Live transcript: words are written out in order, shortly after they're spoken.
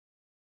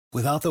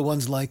Without the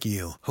ones like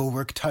you, who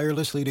work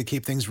tirelessly to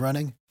keep things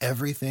running,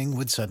 everything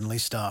would suddenly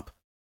stop.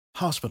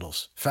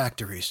 Hospitals,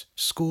 factories,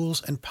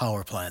 schools, and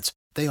power plants,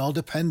 they all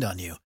depend on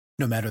you.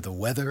 No matter the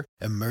weather,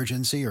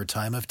 emergency, or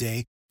time of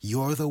day,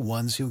 you're the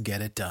ones who get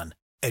it done.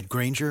 At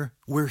Grainger,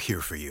 we're here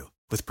for you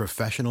with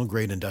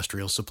professional-grade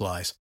industrial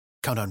supplies.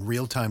 Count on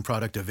real-time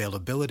product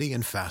availability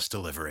and fast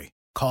delivery.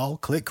 Call,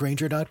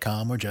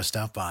 clickgrainger.com, or just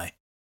stop by.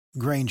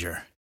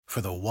 Grainger, for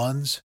the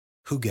ones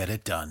who get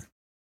it done.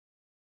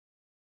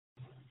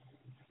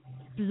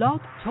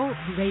 Blog Talk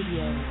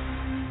Radio.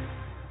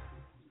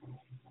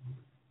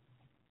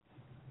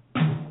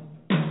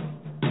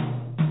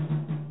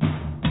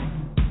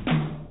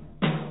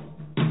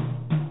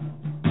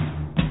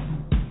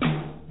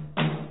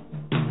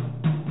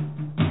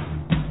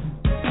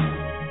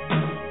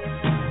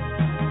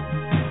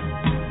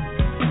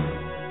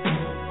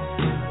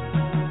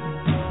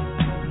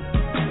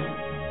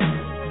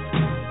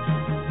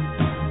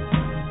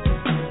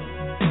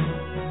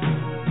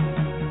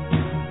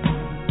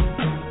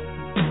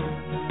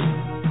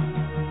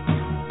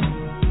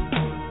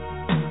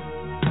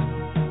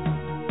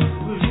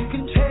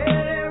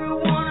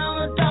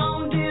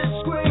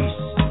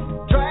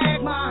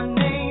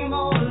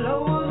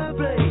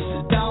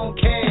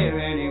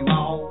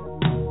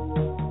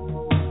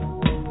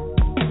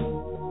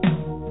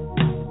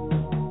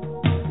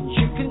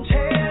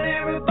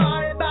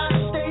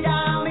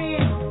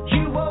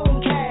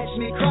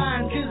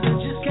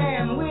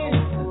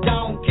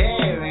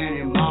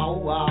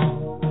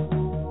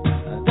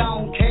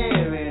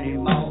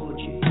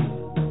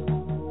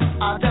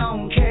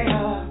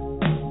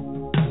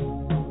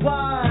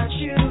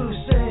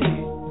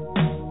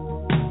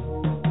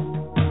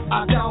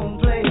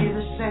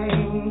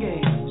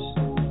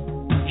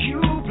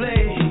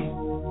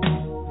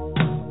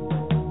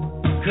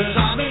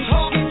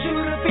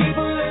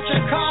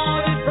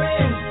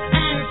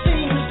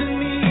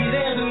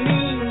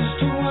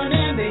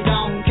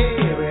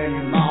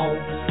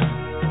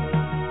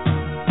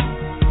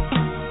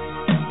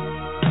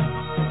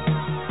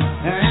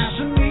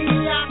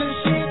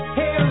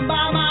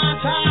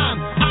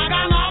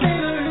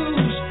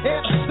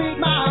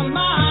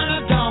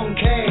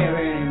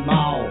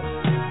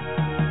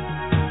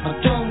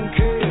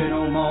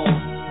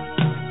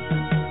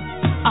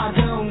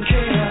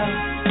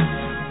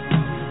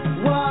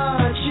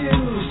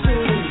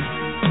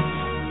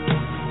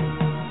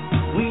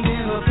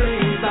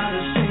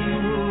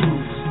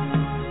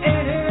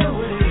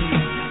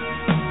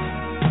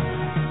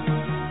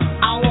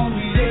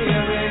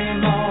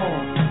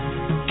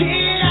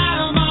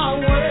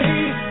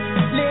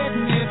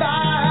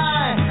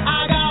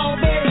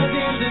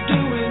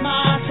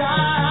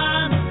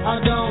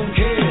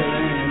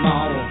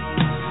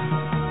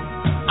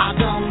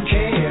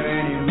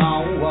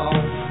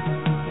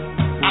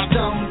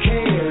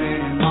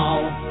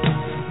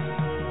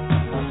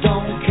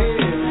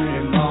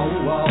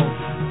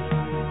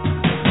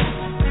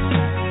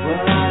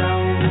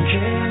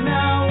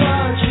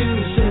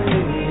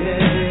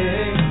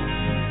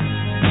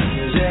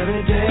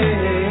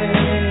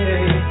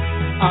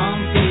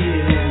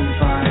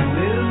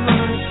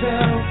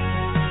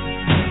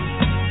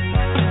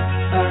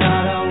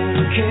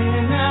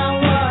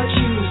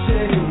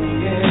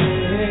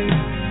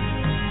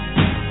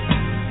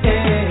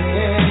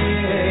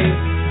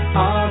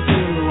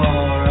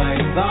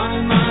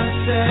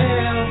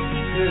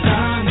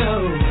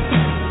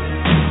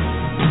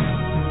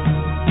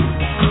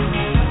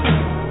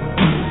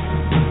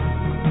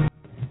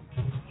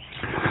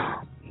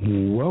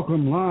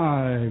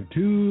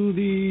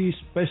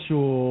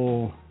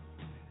 Special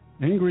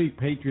Angry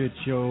Patriot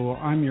Show.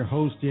 I'm your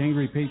host, the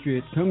Angry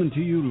Patriot, coming to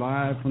you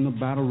live from the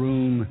Battle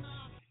Room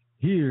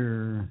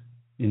here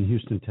in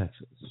Houston,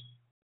 Texas.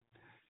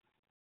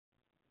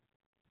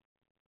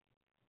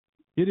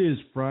 It is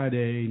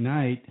Friday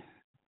night,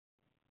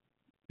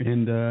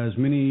 and as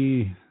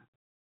many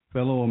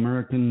fellow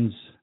Americans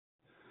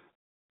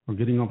are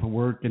getting off of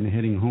work and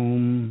heading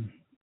home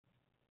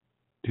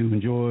to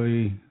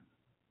enjoy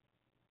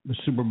the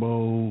Super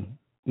Bowl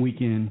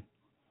weekend,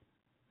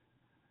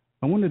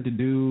 I wanted to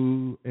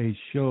do a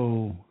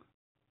show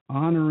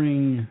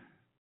honoring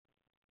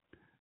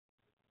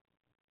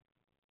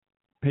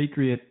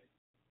Patriot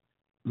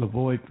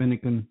LAVOY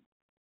FINICUM,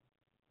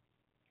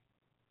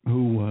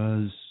 who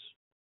was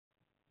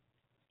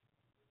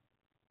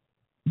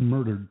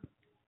murdered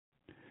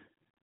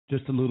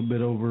just a little bit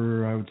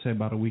over, I would say,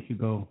 about a week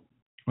ago.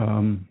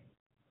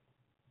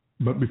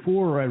 But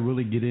before I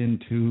really get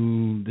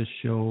into this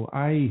show,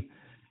 I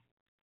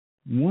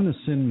want to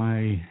send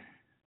my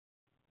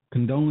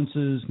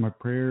condolences, my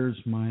prayers,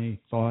 my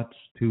thoughts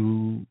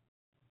to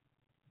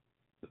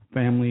the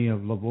family of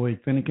LAVOY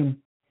FINICUM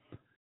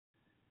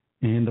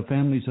and the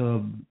families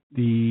of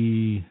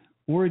the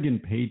Oregon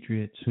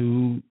Patriots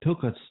who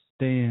took a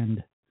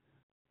stand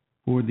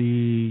for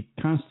the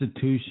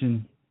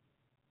Constitution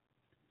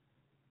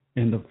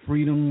and the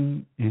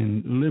freedom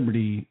and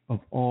liberty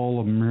of all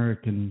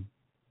American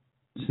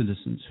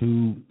citizens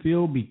who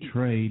feel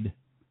betrayed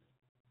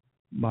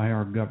by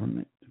our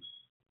government.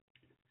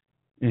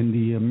 and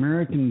the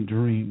American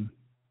dream.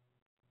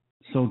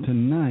 So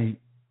tonight,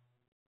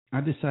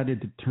 I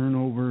decided to turn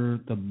over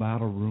the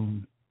battle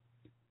room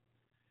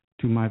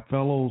to my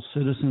fellow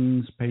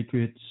citizens,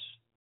 patriots,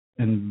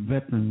 and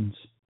veterans.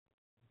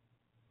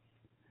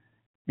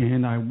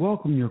 And I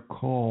welcome your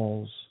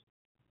calls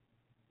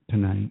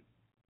tonight,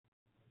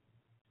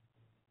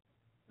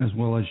 as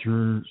well as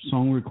your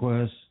song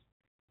requests,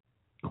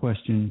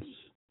 questions,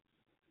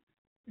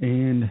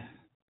 and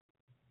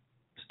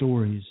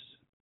stories.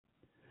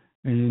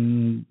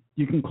 And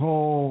you can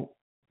call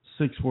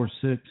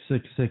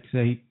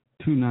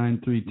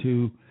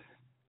 646-668-2932.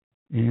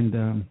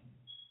 And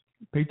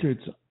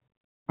Patriots,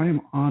 I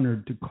am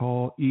honored to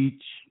call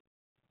each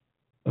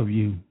of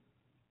you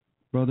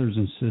brothers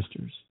and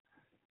sisters.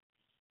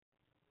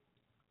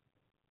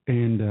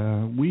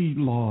 And we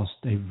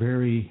lost a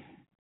very,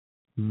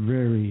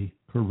 very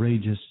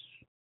courageous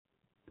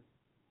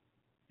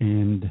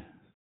and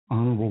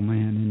honorable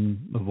man in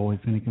LAVOY,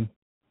 FINICUM.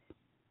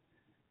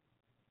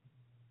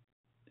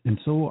 And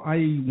so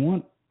I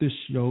want this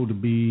show to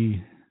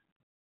be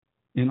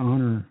in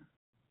honor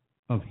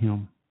of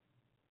him,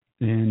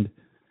 and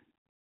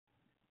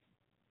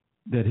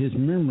that his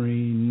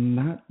memory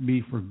not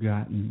be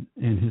forgotten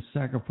and his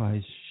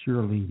sacrifice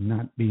surely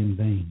not be in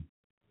vain.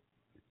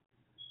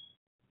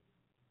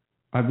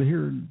 I've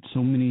heard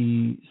so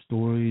many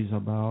stories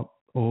about,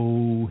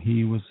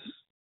 he was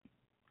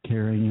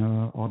carrying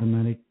an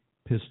automatic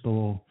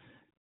pistol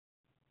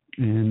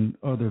and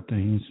other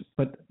things,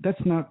 but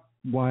that's not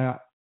why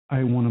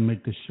I want to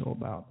make this show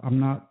about. I'm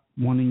not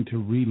wanting to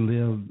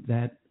relive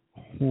that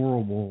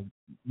horrible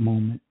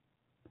moment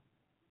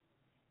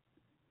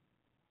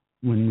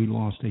when we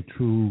lost a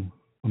true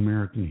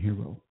American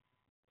hero.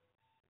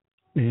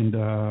 And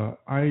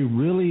I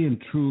really and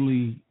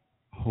truly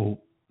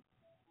hope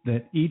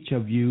that each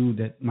of you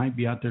that might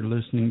be out there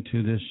listening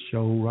to this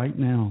show right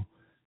now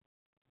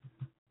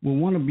will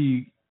want to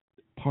be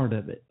part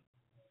of it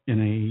in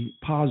a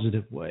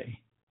positive way.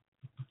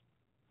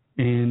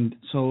 And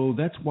so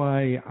that's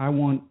why I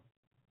want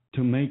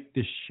to make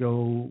this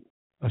show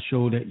a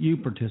show that you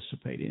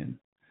participate in.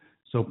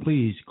 So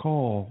please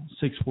call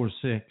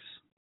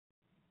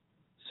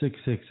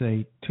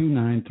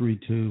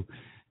 646-668-2932,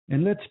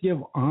 and let's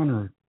give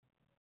honor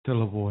to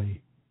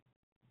LAVOY,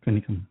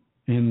 FINICUM,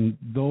 and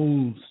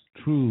those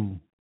true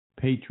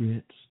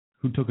patriots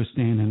who took a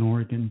stand in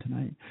Oregon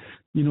tonight.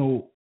 You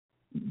know,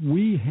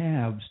 we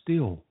have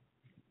still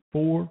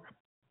 4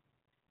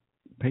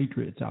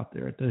 patriots out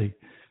there at the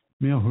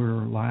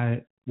Malheur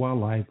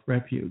Wildlife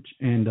Refuge,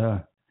 and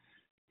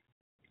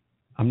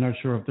I'm not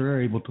sure if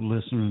they're able to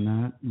listen or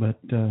not, but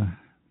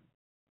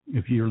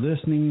if you're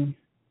listening,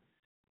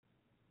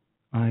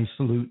 I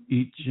salute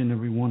each and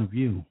every one of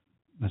you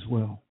as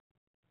well.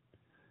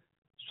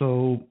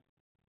 So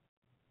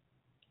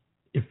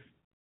if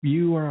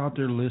you are out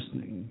there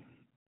listening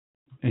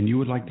and you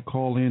would like to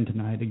call in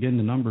tonight, again,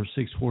 the number is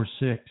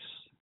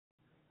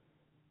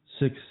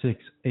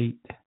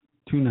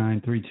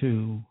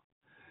 646-668-2932.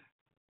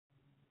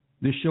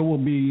 This show will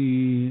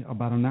be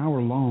about an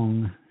hour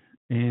long,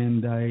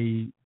 and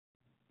I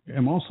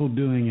am also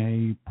doing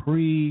a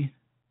pre-Monday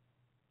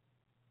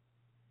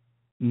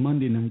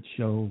night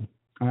show.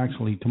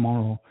 Actually,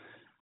 tomorrow,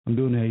 I'm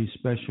doing a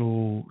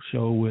special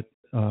show with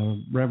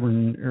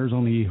Reverend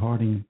Arizona E.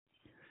 Harding,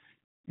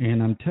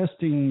 and I'm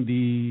testing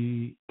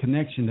the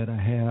connection that I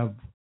have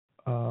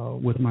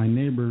with my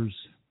neighbor's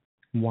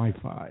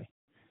Wi-Fi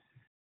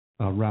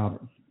router.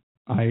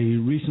 I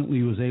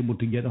recently was able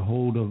to get a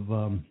hold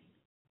of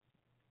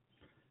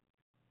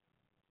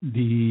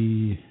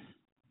the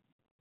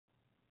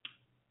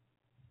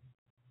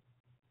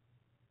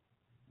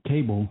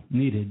cable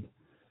needed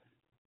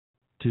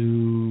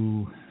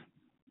to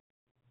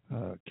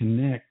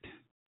connect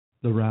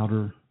the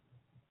router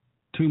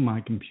to my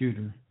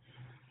computer.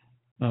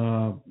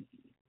 I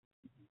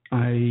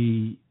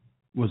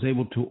was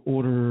able to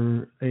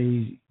order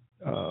a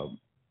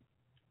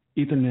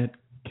Ethernet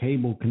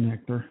cable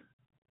connector,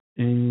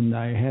 and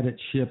I had it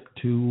shipped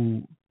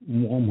to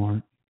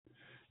Walmart.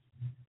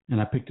 And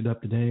I picked it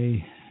up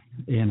today,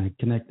 and I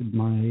connected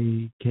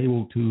my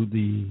cable to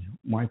the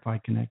Wi-Fi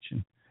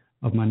connection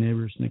of my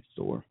neighbors next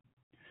door,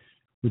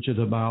 which is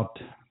about,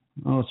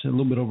 it's a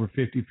little bit over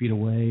 50 feet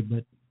away.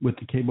 But with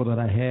the cable that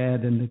I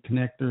had and the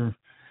connector,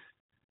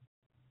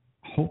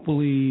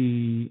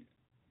 hopefully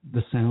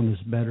the sound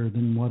is better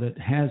than what it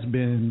has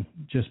been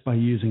just by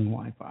using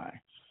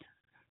Wi-Fi.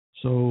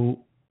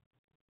 So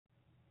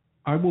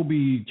I will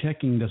be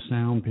checking the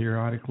sound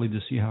periodically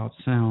to see how it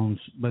sounds,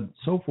 but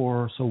so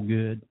far, so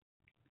good.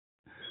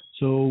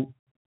 So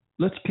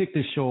let's kick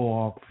this show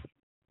off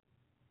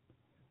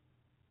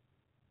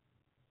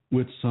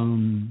with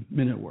some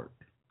minute work.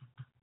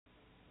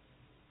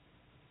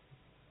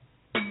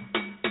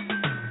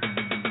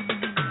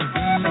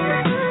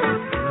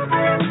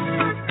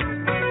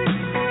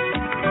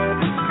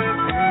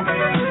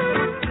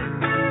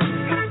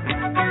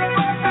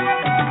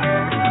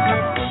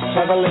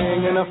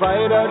 Traveling in a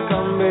fighter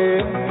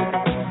combi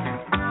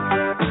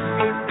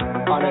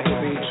on a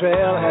hippie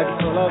trailhead. night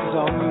full of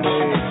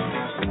zombies.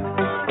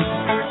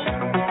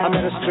 I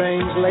met a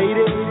strange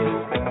lady,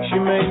 she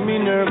made me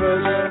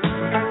nervous.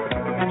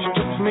 She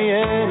took me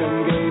in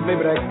and gave me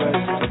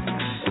breakfast.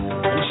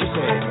 And she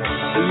said,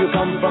 do you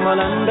come from a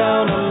land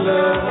down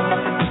under,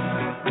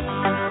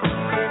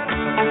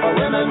 where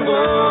women go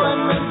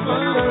and men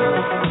wonder?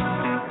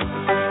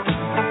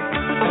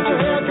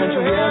 Can't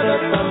you hear the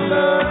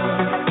thunder?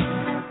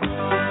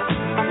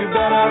 You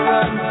better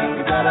run,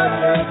 you better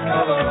take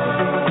cover.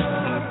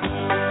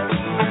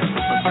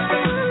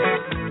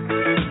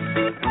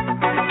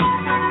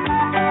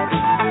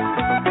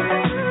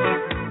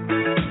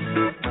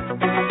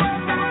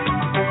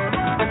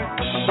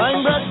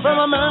 Buying bread from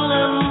a man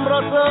in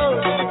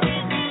Brussels.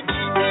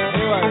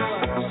 He was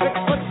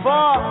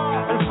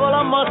 6'4" and full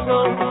of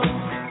muscle.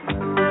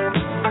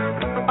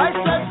 I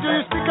said, do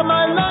you speak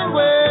my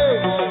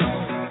language?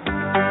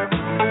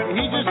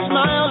 He just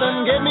smiled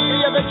and gave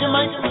me a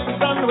Vegemite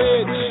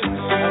sandwich.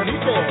 And he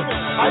said,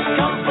 I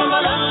come from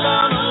a land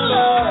down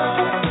under,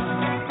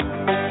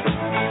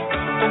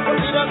 where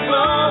Peter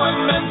Claw and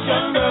men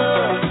gender.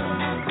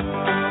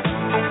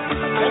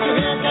 Can you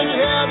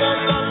hear the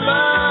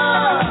thunder?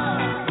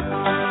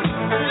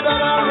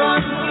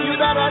 You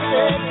better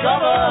take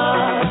cover,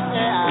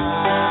 yeah.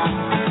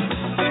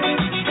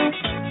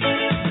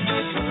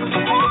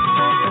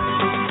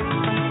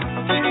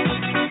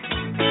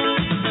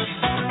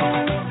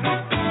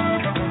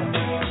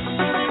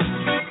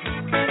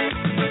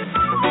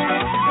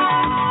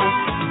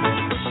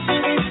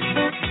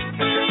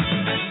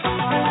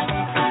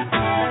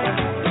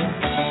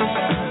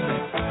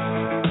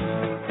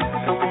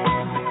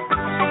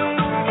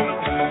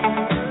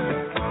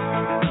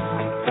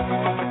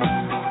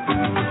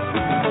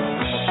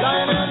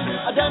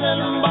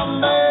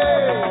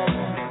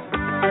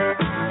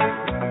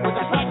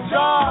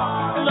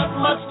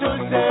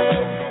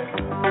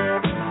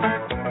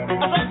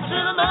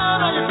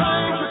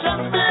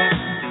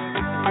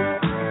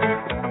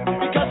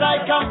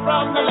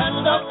 From the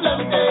land of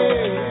plenty.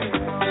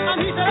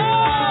 And he said,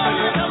 oh,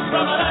 you come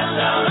from a land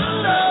down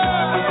under.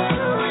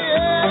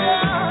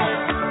 Yeah.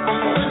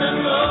 Women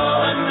go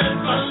and men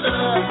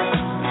thunder.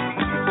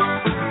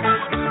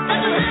 Can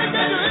you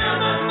hear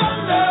the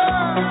thunder?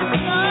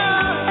 You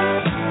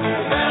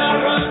better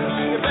run,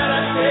 you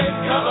better take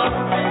cover.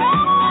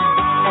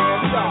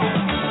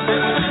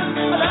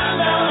 A land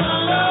down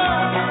under.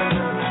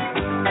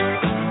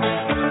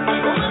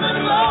 Women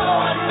go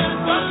and men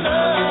thunder.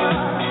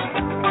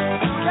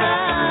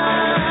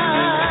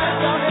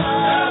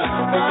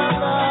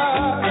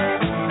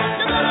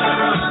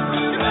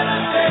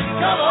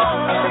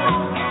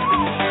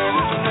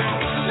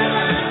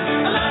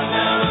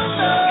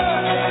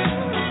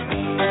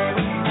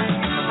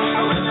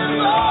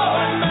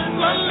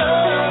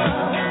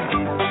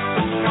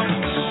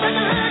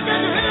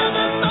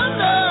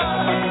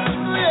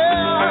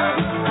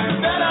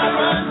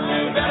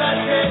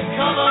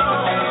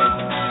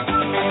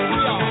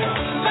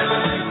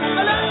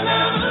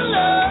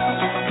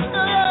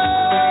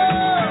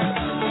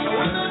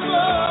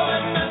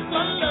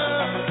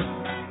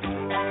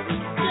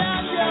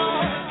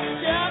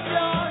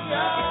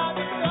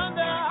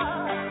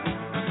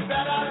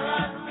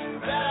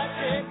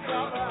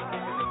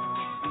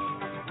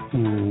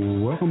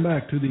 Welcome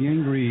back to the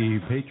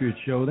Angry Patriot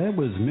Show. That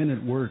was Men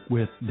at Work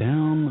with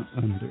Down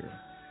Under.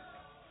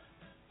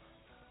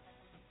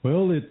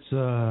 Well, it's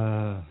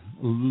a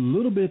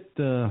little bit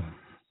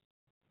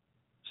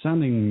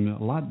sounding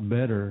a lot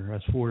better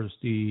as far as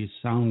the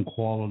sound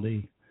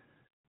quality.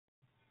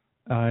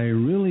 I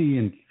really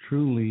and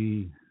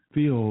truly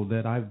feel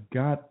that I've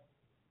got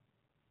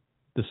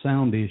the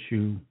sound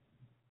issue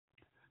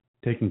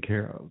taken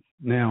care of.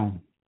 Now,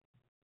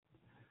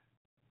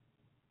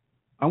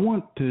 I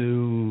want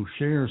to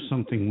share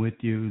something with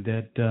you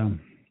that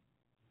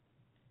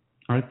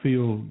I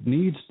feel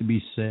needs to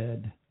be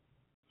said.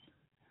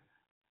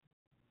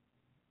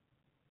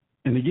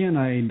 And again,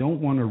 I don't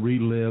want to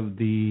relive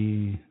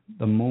the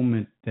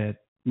moment that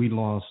we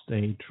lost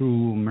a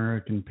true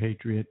American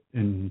patriot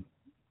and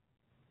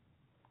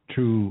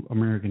true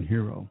American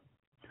hero.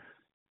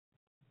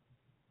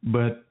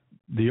 But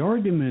the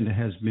argument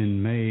has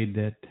been made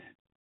that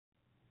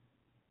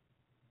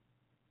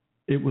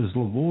it was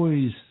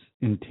LAVOY's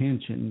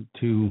intention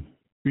to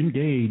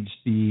engage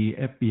the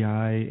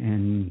FBI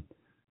and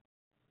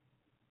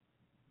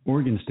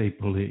Oregon State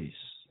Police.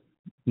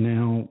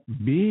 Now,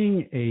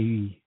 being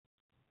a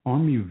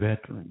Army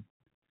veteran,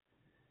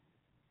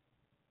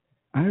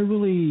 I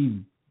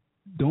really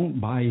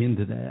don't buy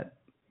into that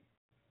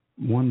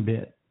one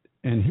bit.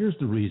 And here's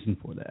the reason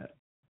for that.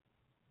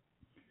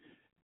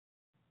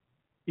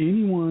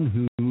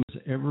 Anyone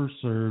who's ever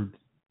served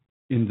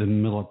in the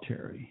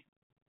military,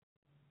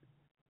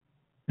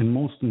 and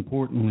most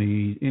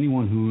importantly,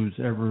 anyone who's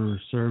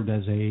ever served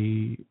as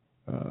a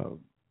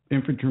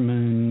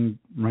infantryman,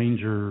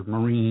 ranger,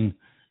 Marine,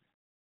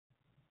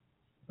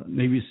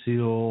 Navy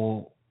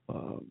SEAL,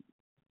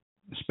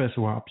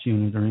 special ops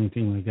unit, or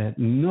anything like that,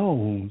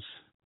 knows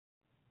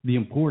the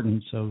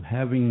importance of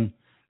having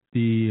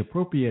the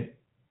appropriate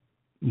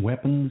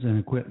weapons and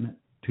equipment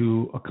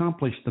to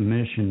accomplish the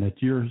mission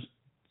that you're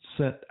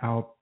set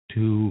out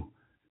to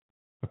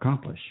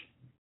accomplish.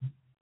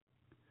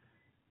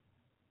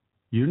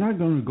 You're not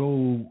going to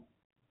go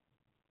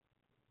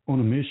on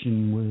a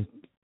mission with,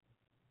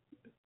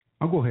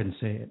 I'll go ahead and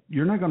say it,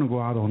 you're not going to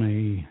go out on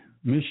a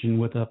mission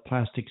with a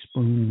plastic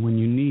spoon when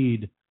you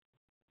need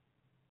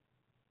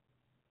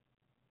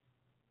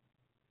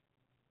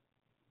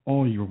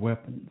all your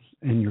weapons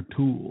and your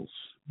tools.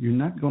 You're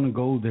not going to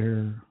go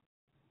there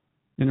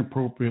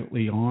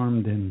inappropriately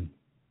armed and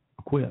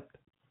equipped.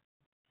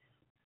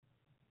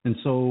 And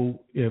so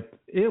if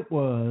it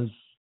was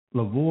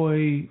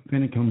LAVOY,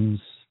 FINICUM's,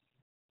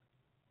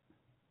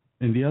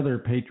 and the other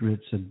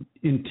Patriots'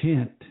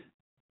 intent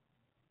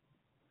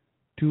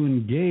to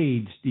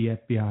engage the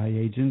FBI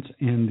agents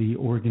and the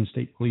Oregon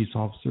State Police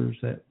officers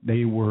that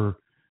they were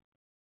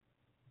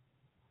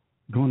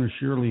going to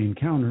surely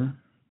encounter,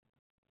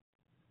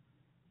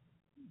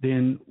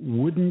 then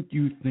wouldn't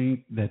you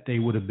think that they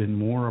would have been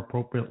more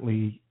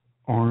appropriately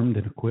armed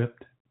and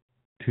equipped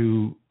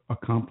to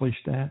accomplish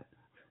that,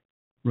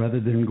 rather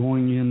than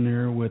going in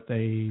there with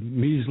a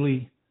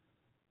measly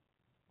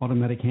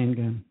automatic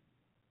handgun?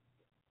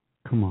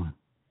 Come on.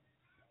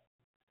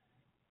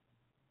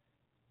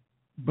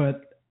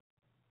 But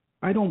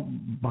I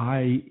don't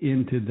buy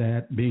into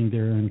that being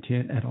their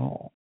intent at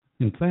all.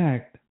 In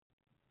fact,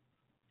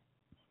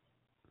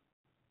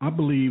 I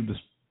believe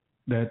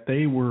that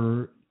they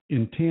were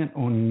intent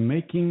on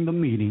making the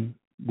meeting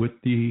with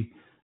the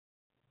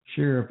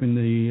sheriff in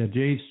the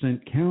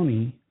adjacent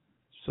county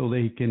so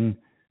they can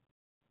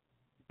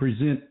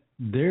present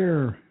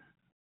their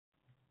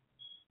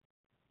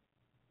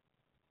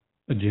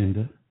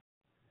agenda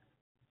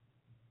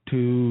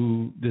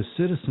to the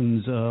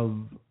citizens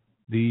of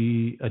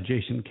the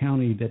adjacent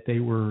county that they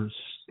were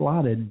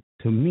slotted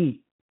to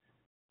meet,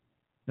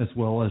 as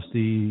well as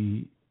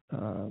the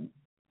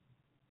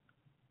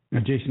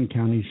adjacent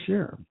county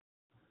sheriff.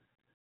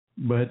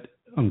 But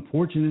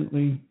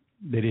unfortunately,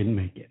 they didn't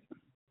make it.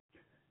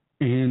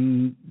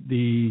 And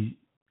the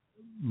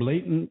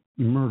blatant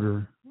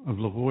murder of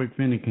LAVOY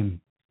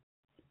FINICUM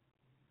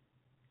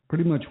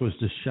pretty much was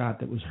the shot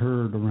that was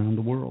heard around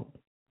the world.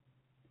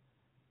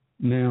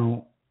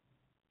 Now,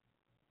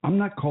 I'm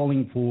not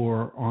calling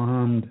for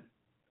armed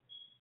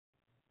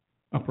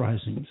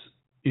uprisings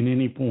in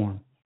any form.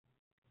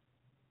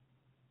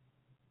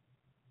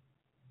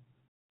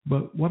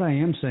 But what I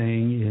am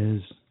saying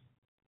is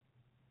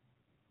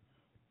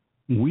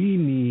we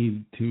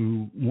need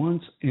to,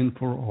 once and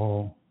for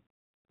all,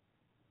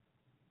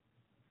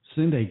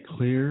 send a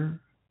clear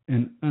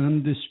and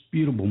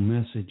undisputable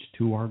message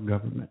to our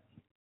government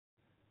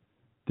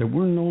that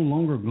we're no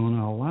longer going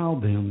to allow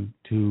them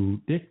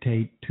to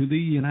dictate to the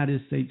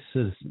United States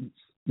citizens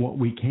what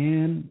we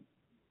can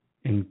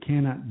and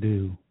cannot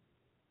do,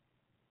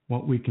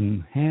 what we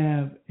can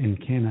have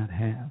and cannot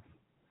have.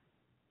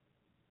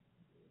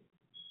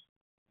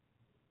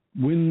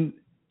 When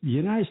the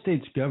United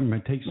States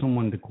government takes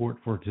someone to court,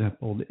 for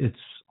example, it's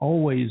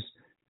always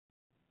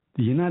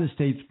the United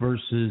States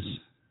versus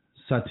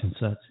such and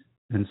such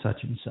and such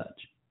and such.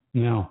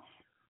 Now,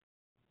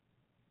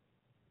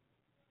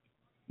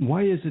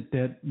 why is it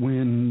that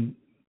when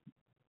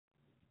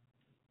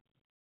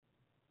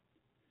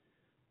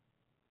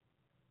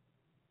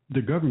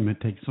the government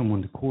takes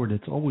someone to court,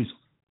 it's always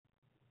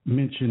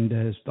mentioned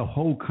as the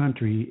whole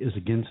country is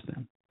against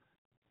them?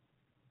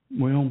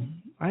 Well,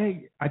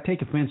 I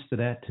take offense to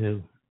that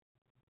too.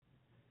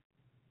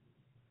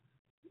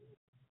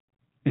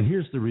 And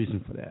here's the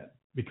reason for that.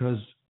 Because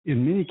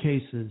in many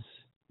cases,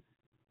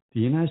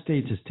 the United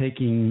States is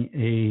taking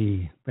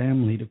a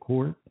family to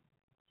court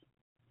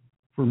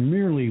for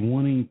merely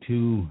wanting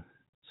to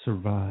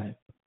survive.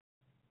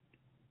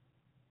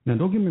 Now,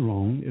 don't get me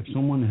wrong. If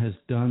someone has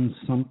done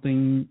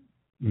something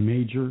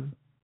major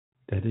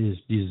that is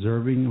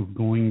deserving of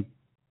going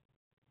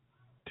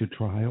to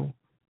trial,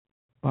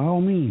 by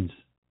all means,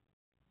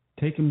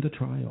 take them to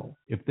trial.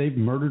 If they've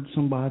murdered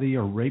somebody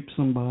or raped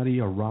somebody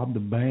or robbed a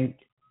bank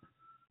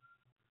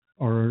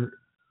or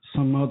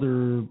some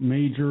other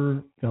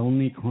major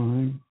felony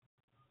crime,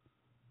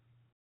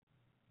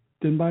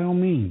 then by all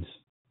means,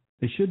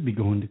 they should be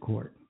going to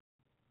court.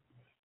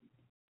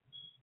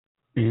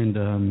 And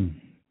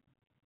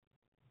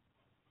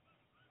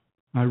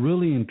I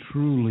really and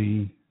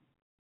truly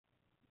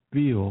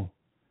feel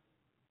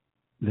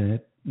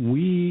that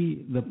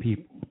we, the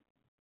people,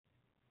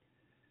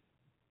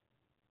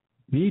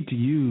 need to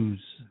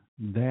use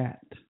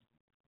that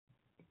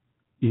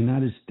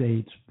United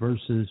States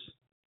versus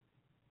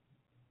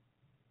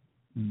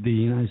the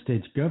United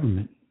States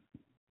government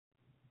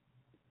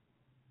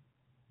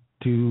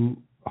to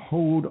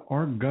hold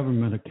our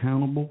government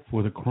accountable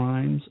for the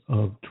crimes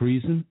of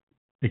treason,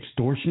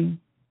 extortion,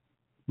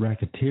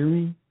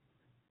 racketeering,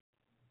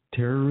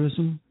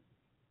 terrorism,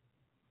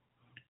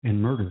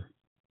 and murder.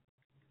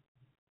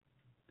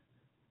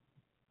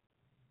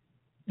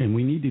 And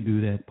we need to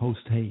do that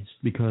post-haste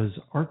because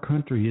our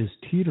country is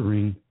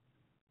teetering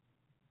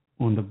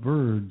on the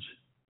verge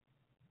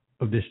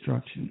of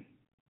destruction.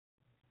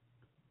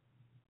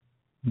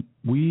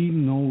 We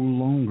no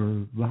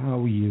longer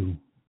value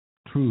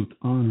truth,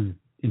 honor,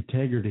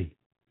 integrity,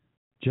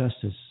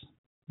 justice,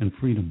 and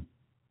freedom.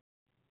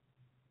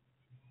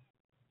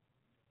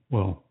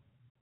 Well,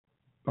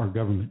 our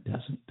government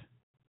doesn't.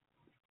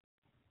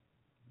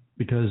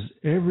 Because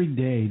every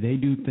day they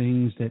do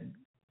things that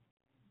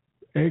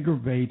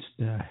aggravates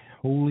the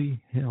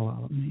holy hell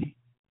out of me.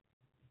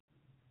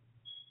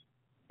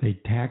 They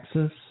tax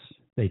us,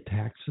 they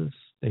tax us,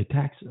 they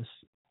tax us.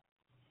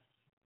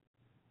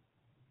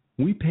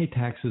 We pay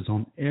taxes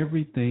on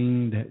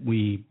everything that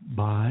we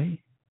buy,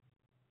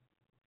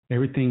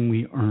 everything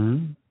we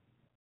earn,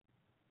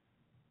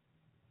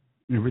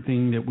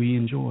 everything that we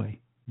enjoy.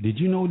 Did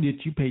you know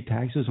that you pay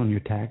taxes on your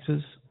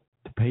taxes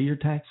to pay your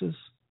taxes,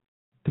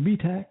 to be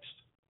taxed?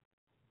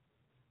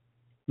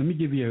 Let me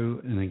give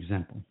you an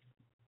example.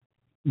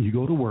 You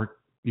go to work,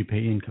 you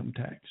pay income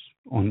tax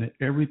on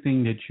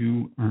everything that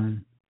you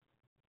earn.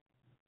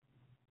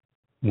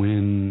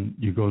 When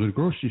you go to the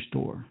grocery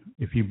store,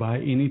 if you buy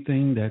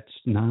anything that's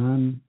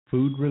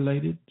non-food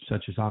related,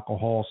 such as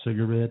alcohol,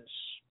 cigarettes,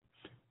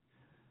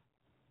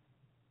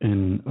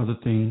 and other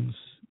things,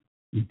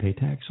 you pay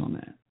tax on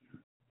that.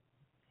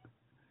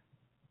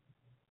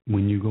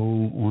 When you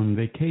go on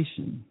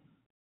vacation,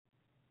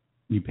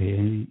 you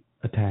pay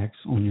a tax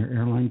on your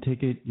airline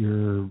ticket,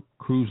 your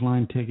cruise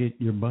line ticket,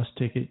 your bus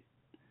ticket.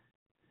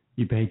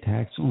 You pay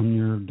tax on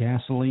your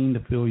gasoline to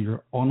fill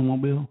your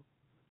automobile.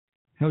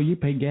 Hell, you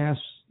pay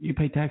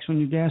tax on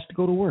your gas to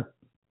go to work,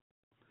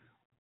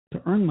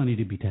 to earn money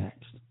to be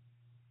taxed.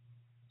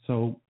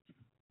 So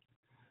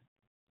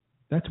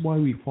that's why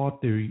we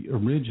fought the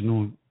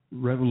original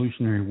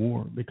Revolutionary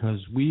War, because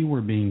we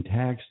were being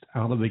taxed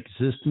out of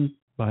existence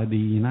by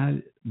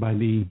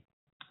the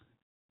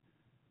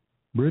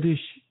British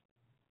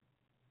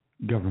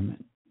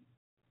government.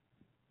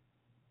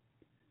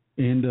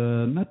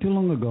 And not too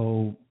long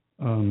ago,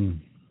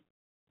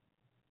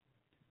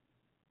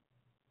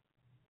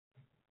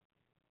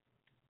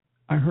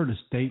 I heard a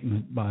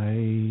statement by,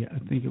 I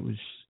think it was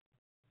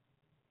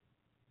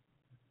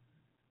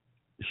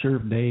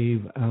Sheriff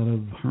Dave out of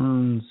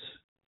Hearns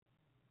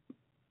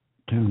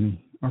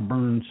County, or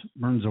Burns,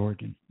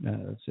 Oregon.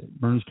 That's it.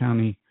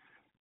 Harney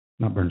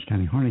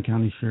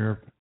County Sheriff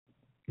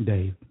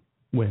Dave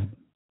Webb.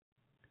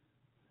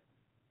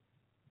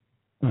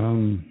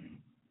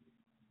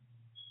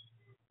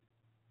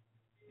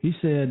 He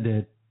said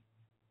that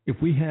if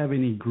we have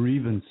any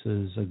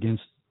grievances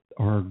against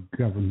our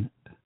government,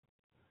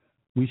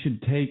 we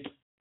should take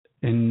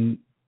and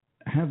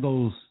have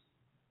those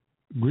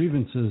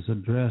grievances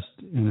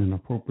addressed in an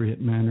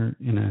appropriate manner,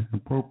 in an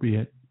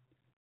appropriate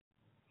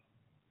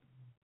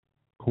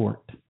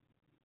court.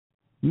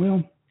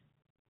 Well,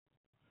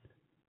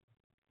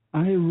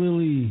 I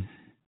really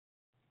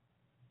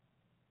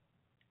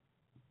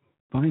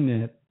find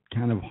that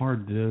kind of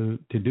hard to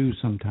do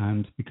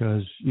sometimes,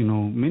 because, you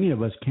know, many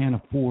of us can't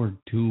afford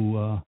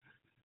to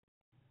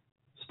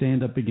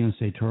stand up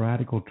against a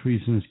tyrannical,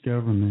 treasonous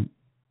government,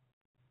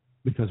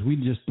 because we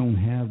just don't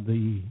have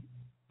the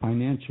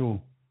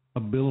financial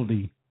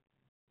ability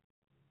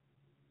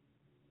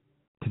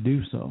to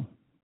do so.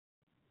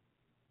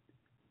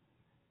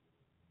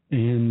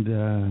 And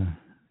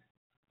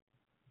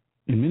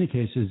in many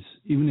cases,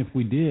 even if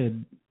we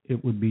did,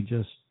 it would be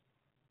just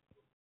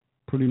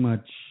pretty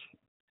much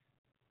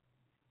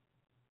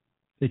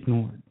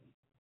ignored,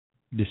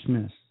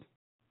 dismissed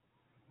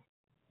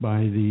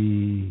by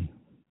the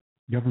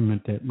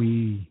government that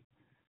we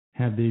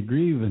have the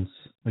grievance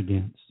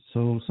against.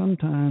 So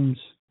sometimes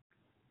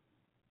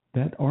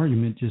that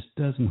argument just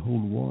doesn't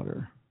hold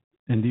water.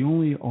 And the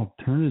only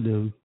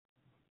alternative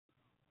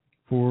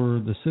for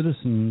the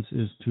citizens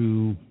is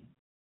to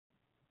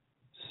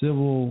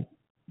civil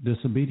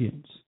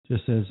disobedience,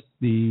 just as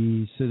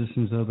the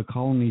citizens of the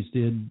colonies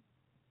did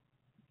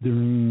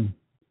during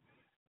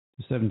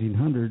the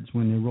 1700s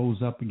when they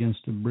rose up against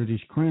the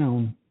British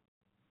Crown.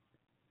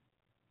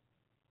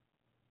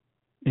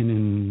 And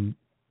in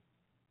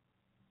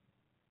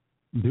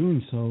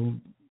doing so,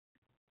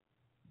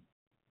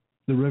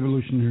 the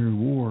Revolutionary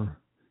War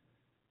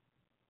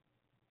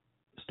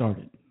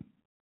started.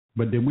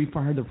 But did we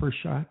fire the first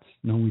shots?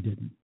 No, we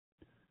didn't.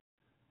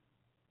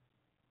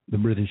 The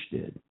British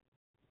did.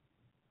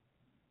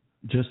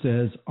 Just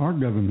as our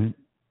government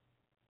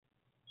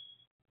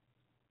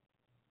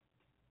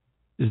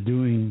is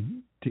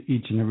doing to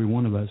each and every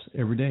one of us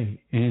every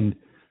day. And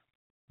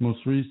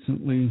most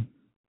recently,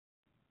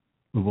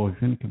 LAVOY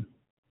FINICUM.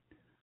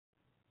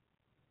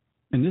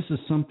 And this is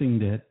something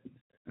that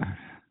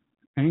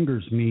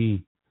angers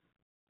me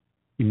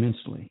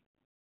immensely.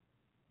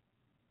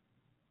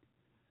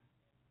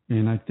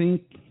 And I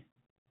think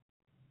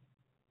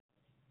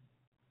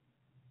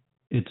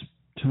it's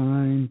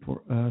time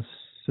for us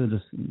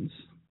citizens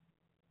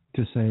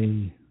to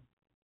say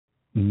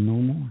no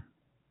more.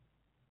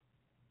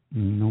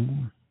 No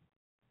more.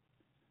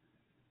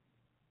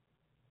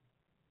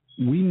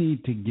 We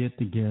need to get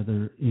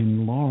together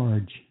in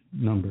large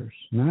numbers,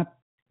 not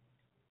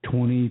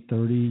 20,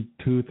 30,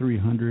 200,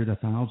 300,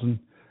 1,000,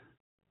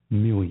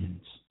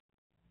 millions.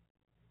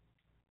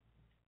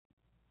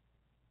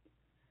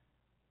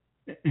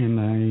 And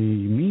I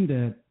mean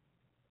that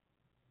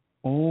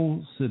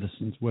all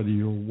citizens, whether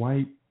you're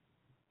white,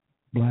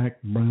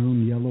 black,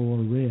 brown, yellow,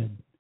 or red,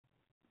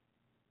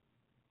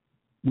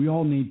 we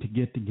all need to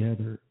get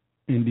together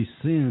and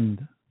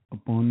descend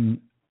upon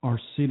our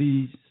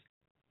cities,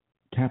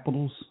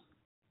 capitals,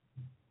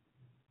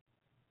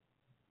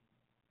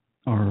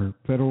 our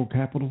federal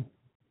capital,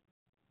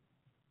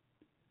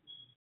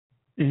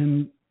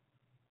 and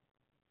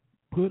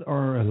put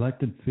our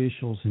elected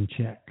officials in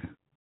check.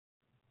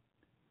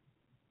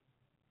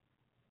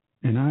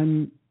 And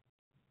I'm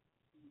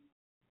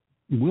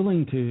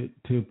willing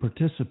to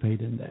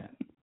participate in that.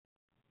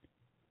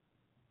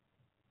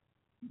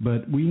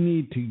 But we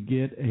need to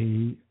get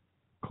a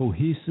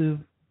cohesive,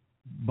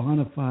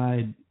 bona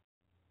fide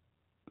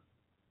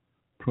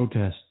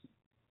protest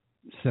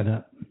set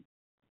up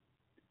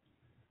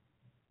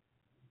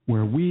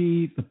where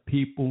we, the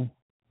people,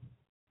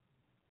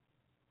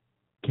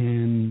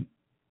 can,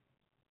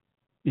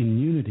 in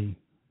unity,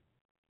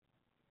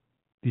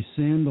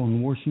 descend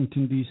on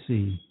Washington,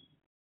 D.C.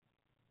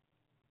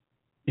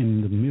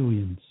 in the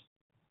millions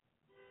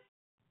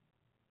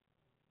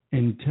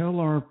and tell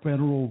our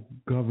federal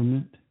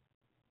government,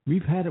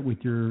 we've had it with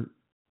your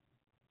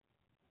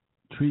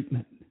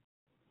treatment.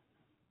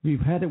 We've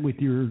had it with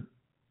your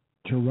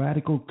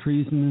tyrannical,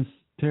 treasonous,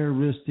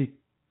 terroristic,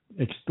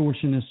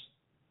 extortionist,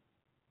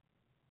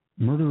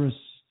 murderous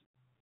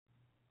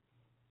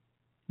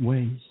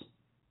ways.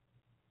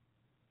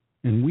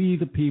 And we,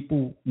 the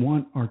people,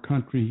 want our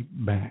country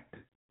back.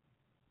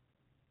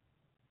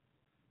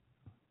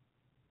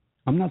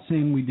 I'm not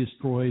saying we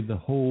destroy the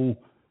whole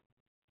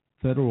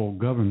federal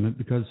government,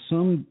 because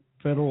some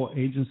federal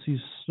agencies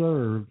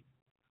serve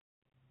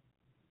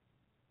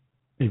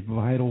a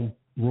vital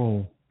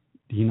role.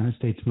 The United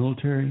States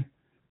military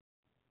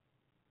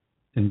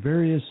and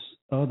various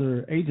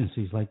other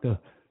agencies like the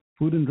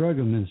Food and Drug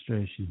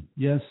Administration.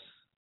 Yes,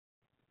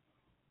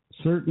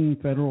 certain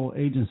federal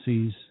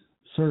agencies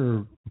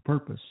serve a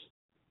purpose,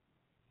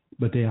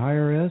 but the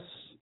IRS,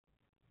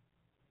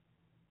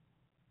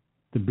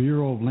 the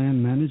Bureau of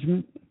Land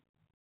Management,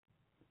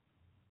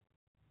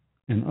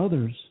 and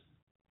others,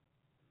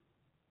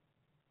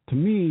 to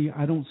me,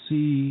 I don't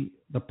see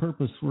the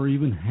purpose for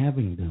even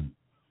having them,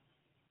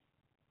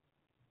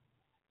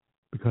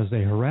 because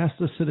they harass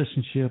the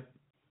citizenship,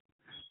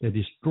 they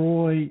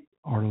destroy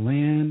our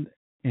land,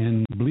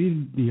 and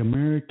bleed the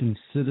American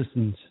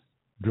citizens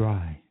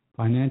dry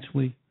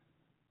financially.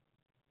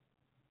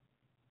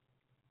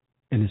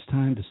 And it's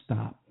time to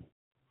stop.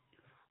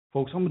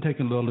 Folks, I'm going to take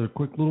a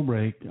quick little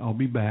break. I'll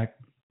be back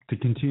to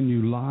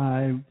continue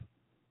live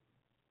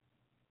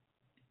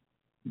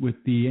with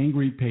the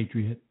Angry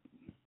Patriot.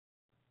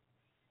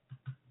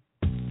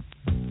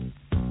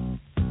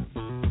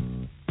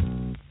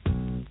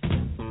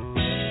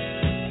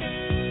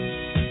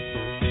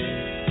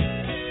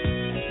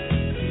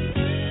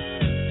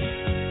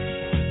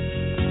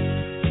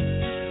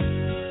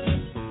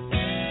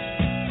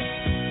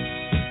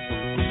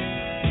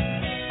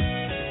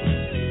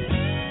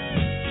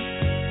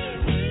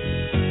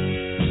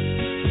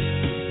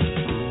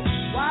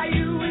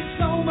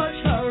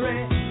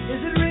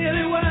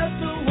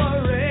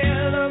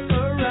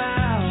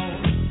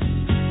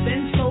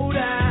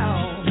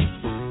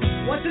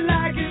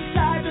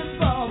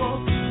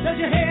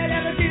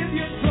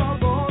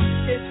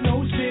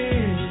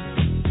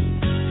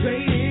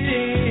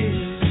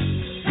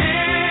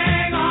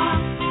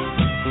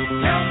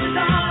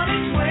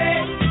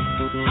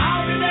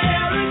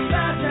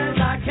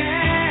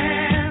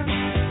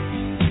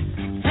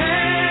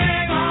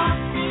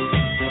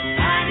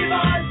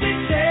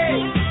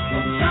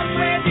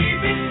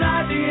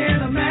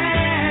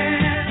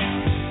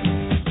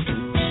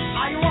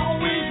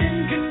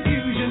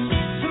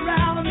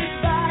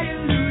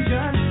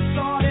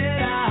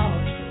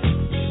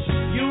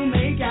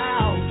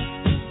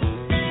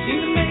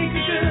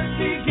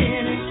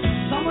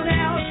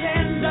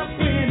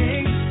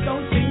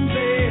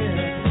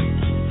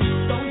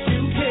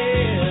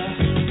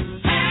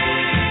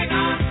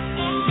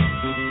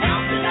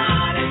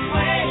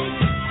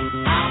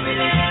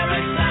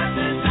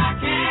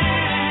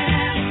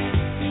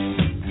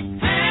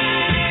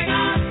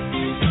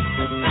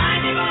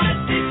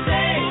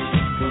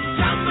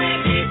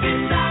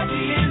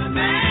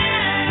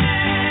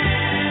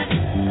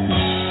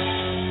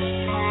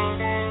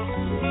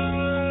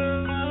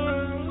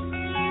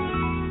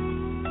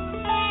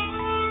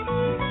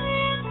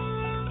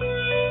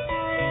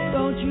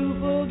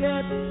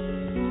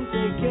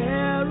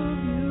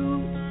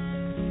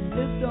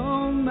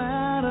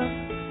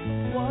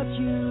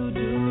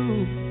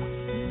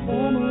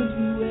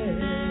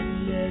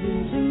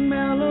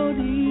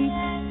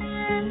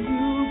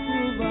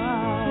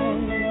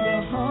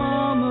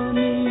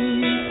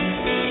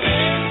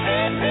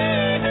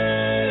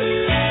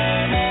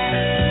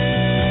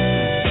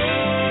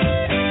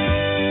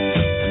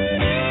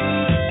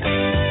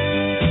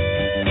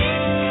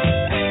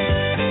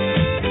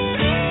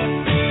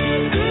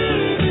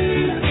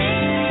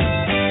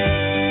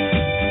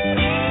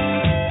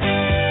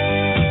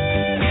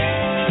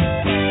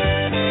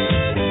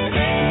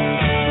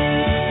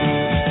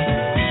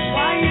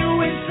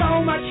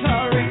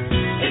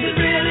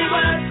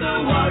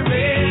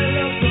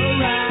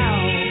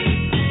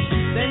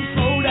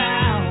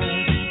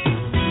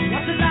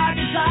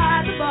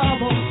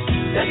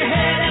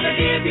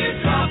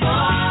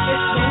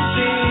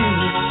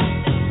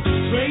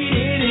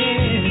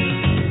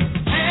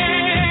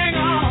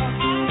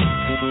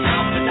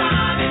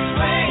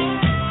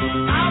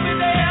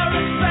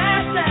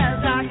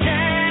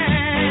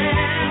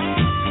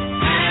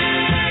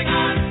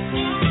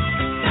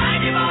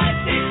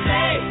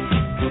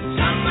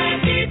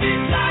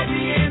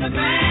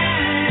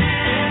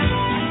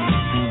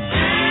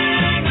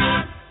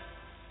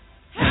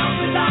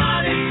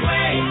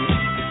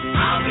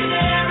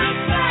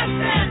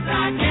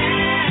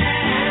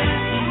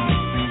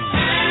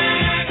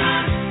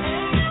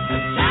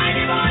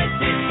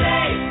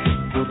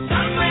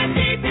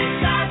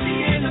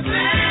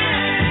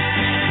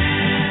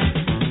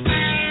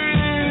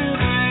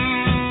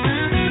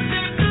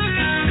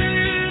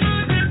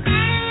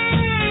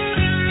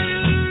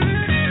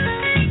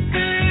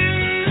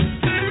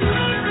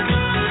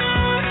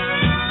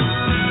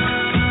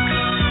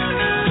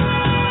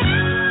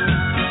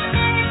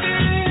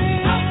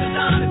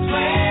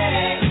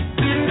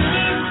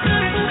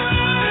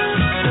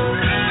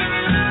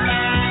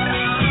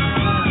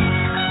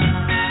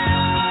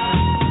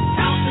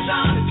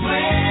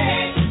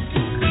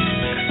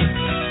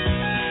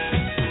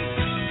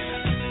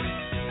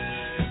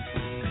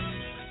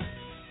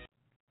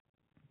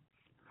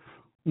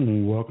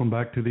 Welcome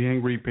back to the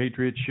Angry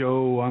Patriot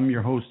Show. I'm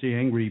your host, the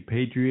Angry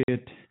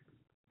Patriot.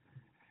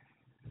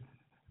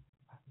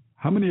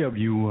 How many of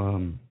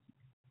you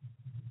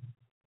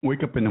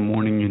wake up in the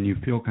morning and you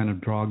feel kind of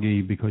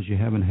groggy because you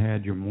haven't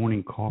had your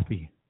morning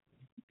coffee?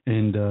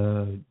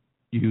 And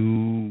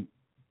you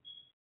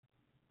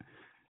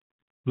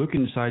look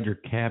inside your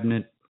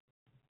cabinet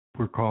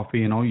for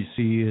coffee and all you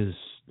see is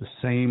the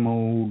same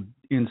old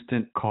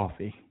instant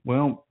coffee.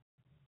 Well,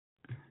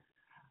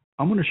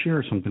 I'm going to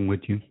share something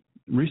with you.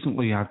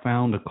 Recently, I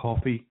found a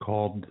coffee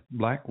called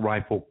Black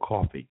Rifle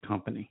Coffee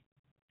Company.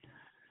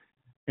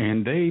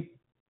 And they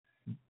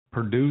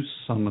produce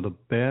some of the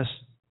best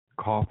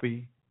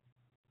coffee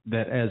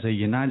that, as a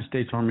United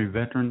States Army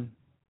veteran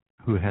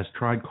who has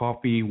tried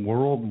coffee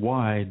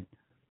worldwide,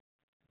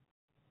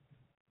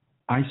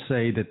 I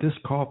say that this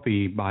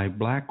coffee by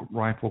Black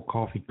Rifle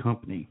Coffee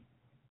Company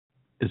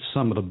is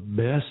some of the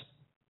best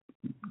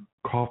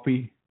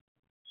coffee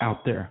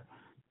out there.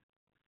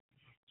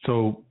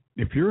 So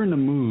if you're in the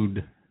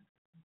mood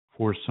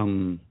for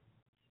some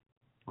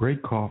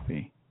great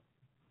coffee,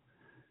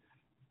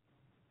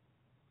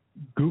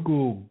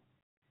 Google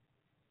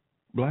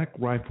Black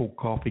Rifle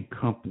Coffee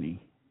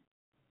Company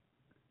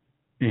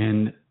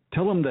and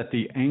tell them that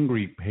the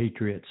Angry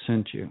Patriot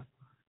sent you.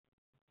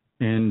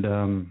 And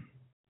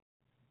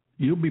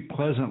you'll be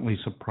pleasantly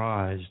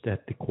surprised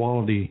at the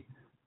quality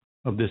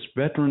of this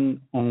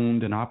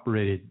veteran-owned and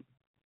operated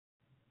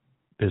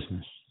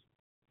business.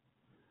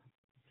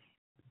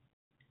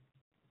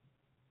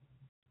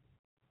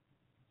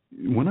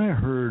 When I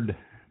heard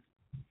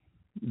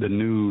the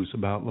news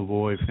about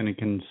LAVOY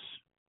FINICUM's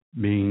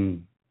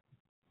being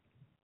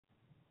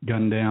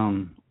gunned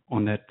down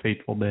on that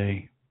fateful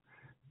day,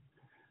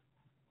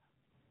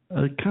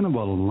 kind of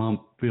a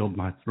lump filled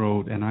my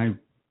throat, and I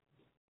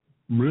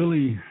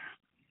really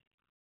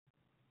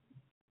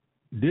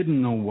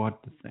didn't know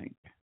what to think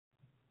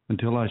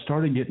until I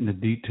started getting the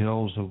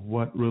details of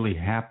what really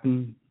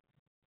happened.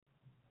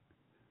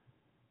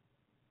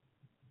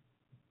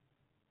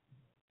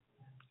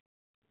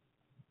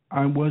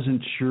 I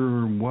wasn't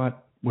sure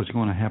what was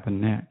going to happen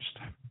next.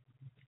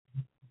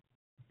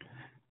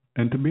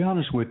 And to be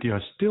honest with you, I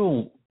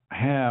still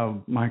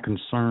have my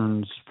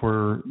concerns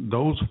for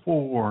those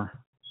 4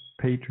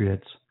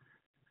 patriots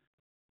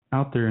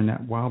out there in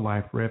that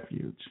wildlife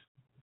refuge.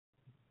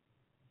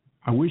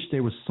 I wish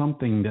there was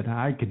something that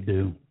I could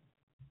do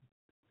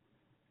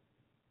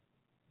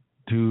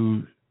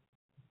to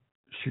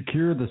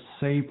secure the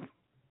safe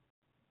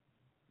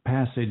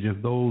passage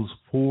of those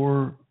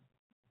 4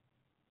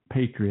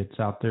 patriots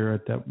out there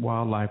at that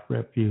wildlife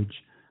refuge.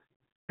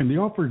 And the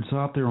offer is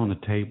out there on the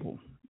table.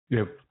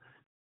 If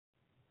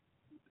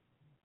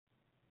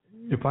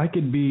I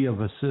could be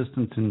of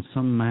assistance in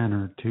some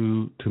manner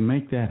to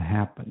make that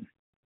happen,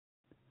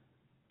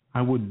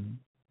 I would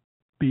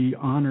be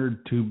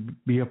honored to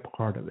be a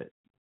part of it.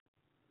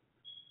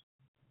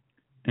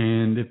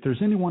 And if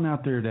there's anyone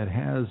out there that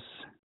has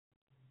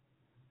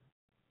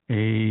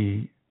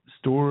a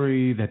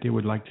story that they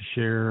would like to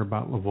share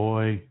about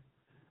LAVOY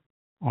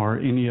or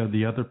any of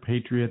the other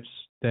patriots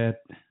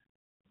that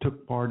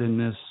took part in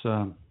this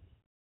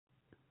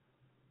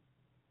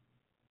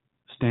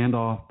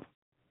standoff,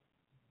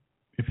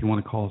 if you want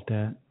to call it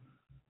that,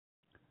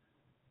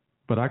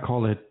 but I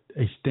call it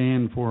a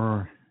stand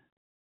for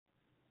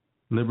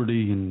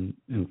liberty and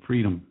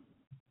freedom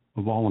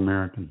of all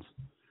Americans.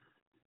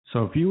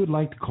 So if you would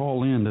like to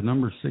call in, the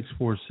number is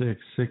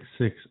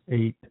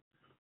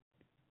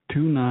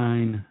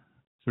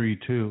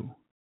 646-668-2932.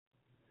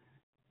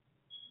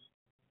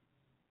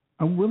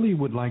 I really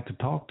would like to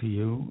talk to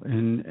you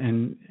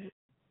and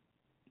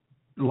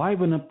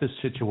liven up this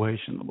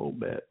situation a little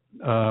bit,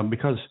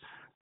 because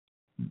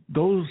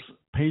those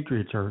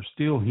patriots are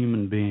still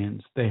human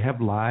beings. They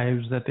have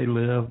lives that they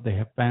live. They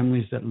have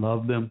families that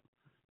love them.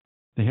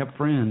 They have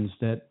friends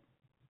that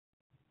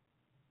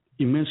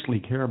immensely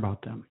care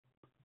about them.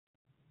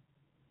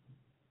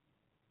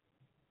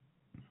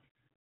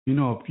 You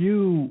know, a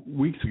few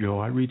weeks ago,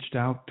 I reached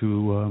out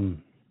to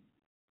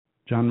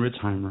John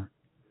Ritzheimer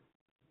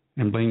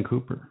and Blaine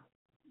Cooper.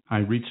 I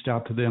reached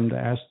out to them to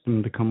ask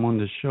them to come on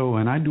this show,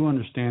 and I do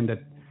understand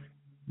that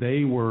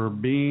they were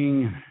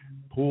being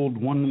pulled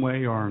one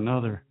way or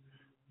another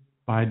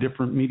by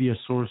different media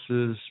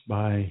sources,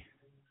 by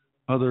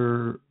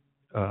other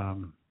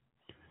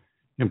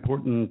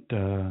important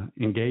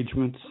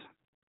engagements.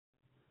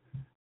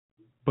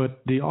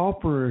 But the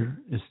offer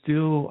is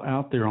still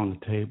out there on the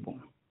table.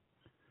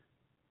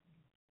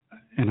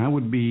 And I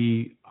would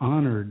be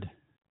honored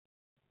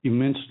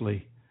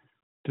immensely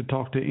to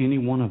talk to any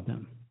one of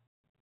them.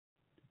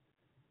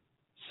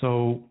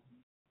 So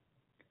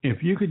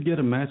if you could get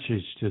a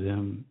message to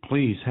them,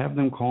 please have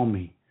them call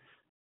me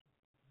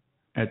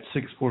at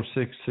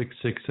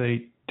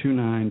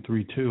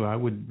 646-668-2932. I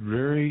would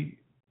very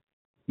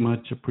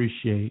much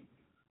appreciate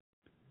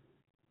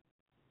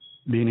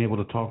being able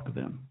to talk to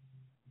them.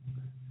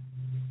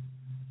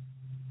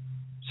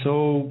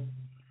 So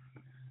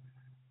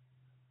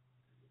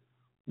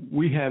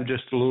we have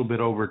just a little bit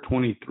over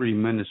 23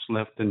 minutes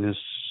left in this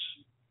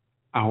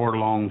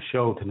hour-long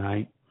show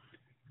tonight.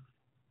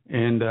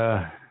 And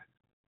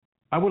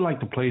I would like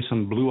to play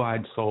some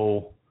Blue-Eyed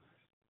Soul.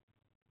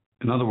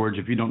 In other words,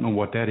 if you don't know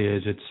what that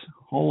is, it's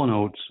Hall &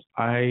 Oates.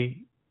 I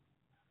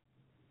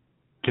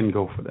can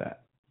go for that.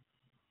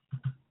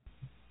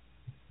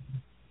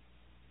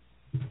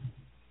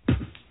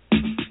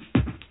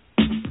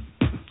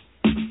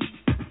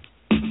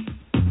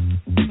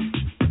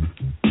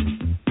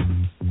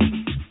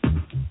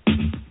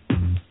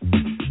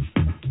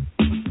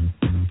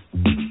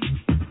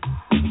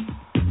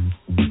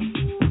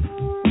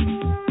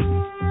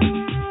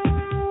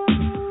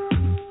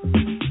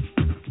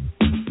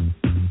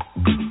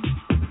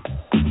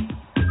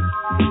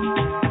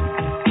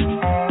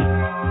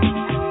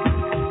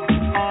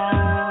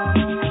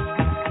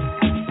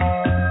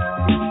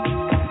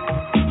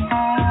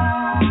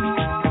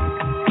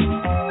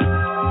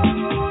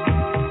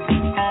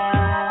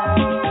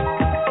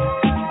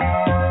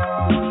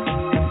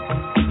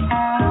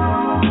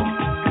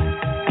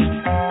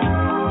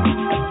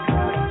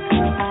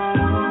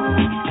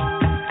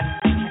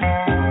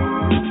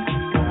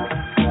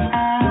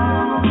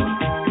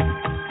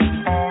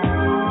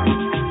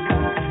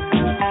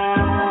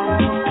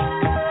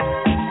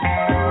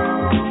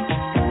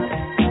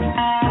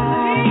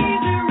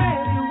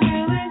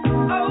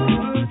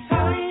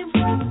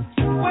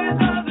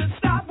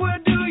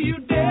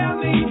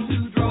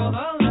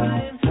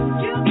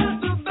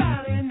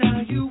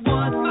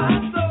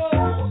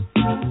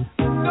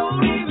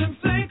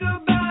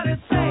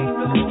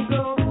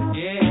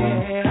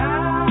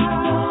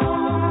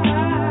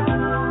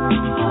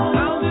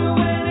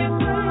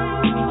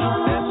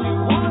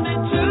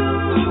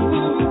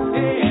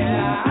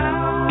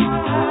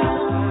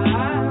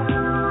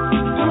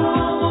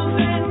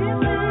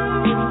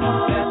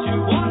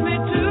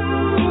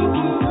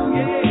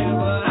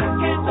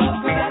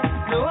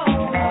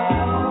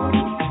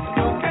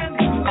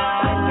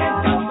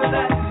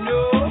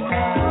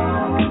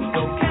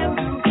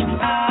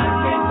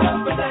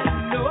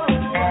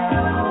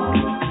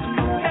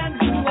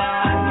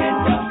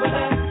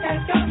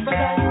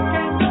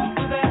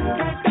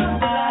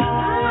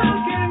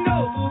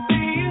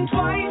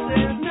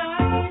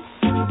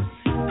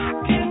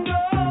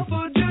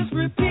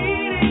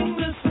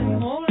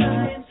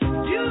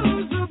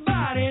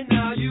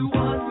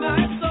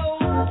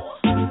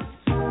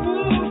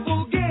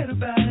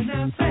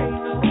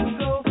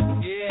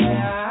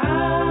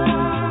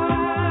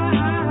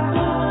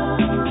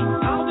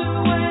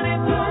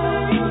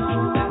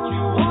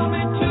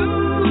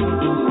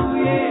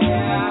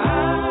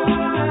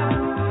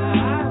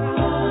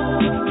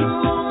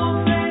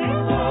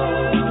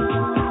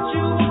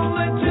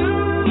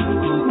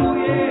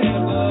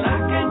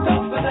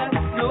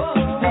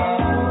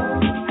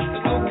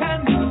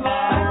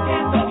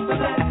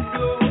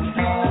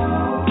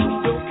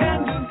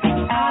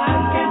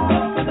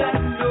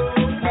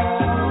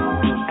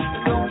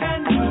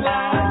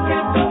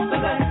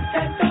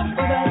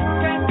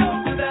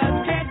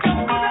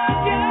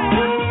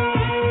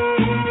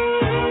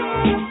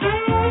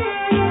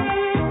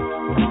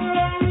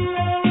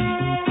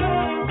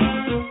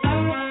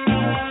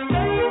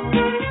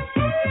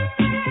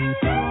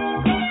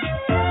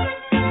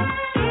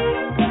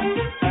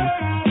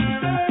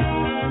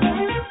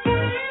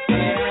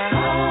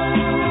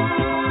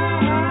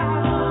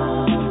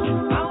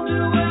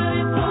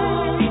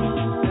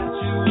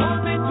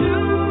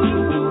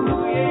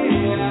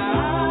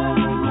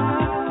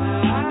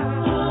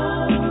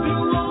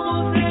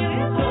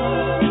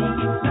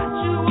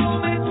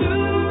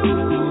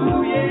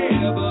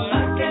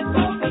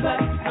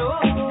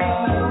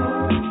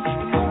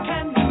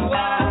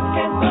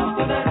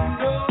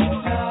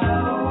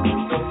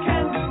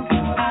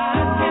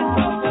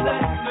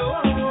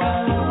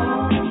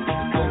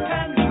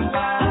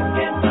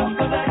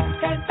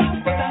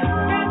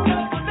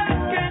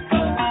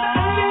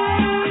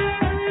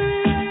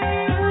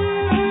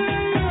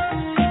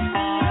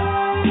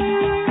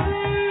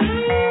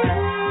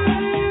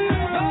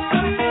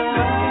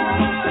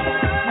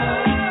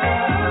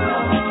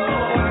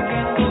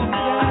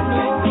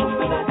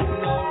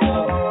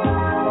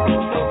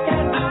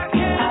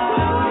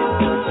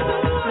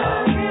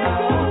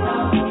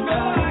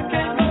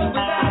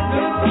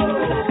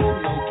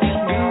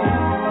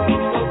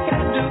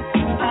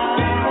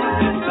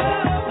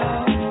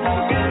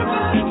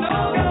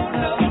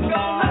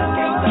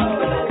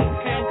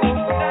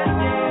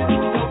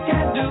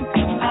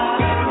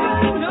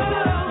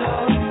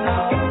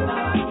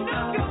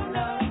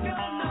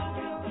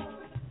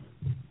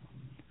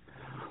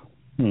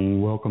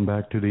 Welcome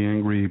back to the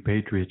Angry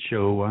Patriot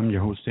Show. I'm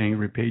your host,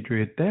 Angry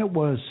Patriot. That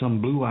was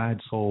some Blue-Eyed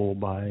Soul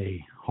by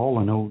Hall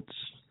 & Oates.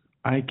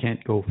 I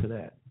can't go for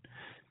that.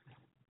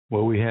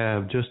 Well, we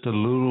have just a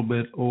little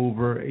bit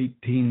over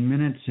 18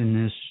 minutes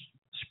in this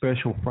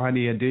special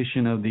Friday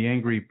edition of the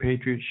Angry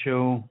Patriot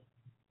Show.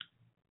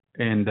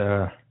 And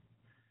I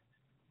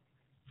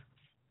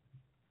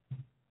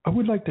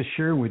would like to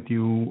share with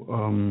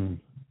you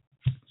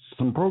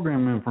some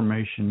program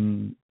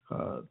information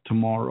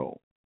tomorrow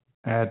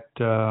at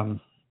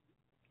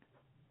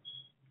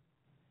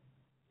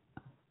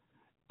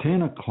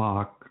 10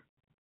 o'clock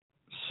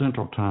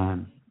Central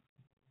Time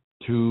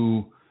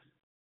to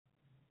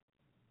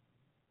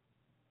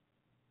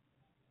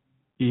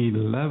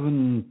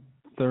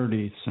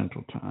 11:30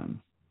 Central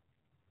Time.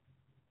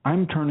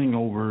 I'm turning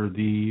over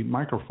the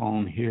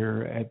microphone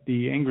here at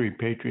the Angry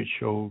Patriot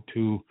Show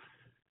to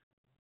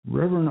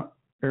Reverend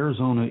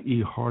Arizona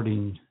E.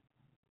 Harding,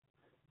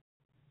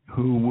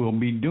 who will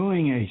be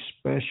doing a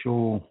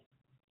special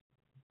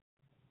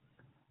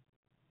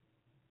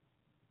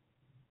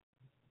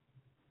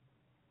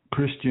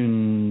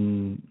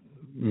Christian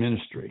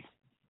ministry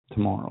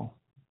tomorrow.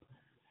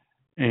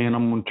 And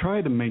I'm going to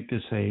try to make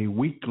this a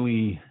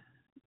weekly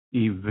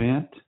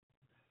event,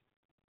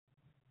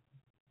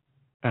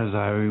 as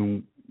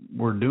I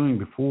were doing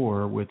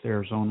before with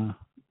Arizona.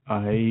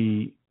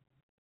 I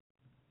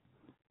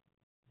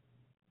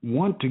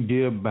want to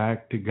give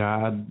back to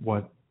God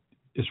what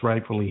is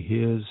rightfully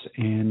His,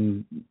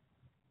 and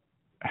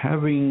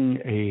having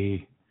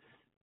a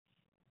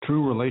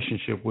true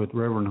relationship with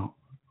Reverend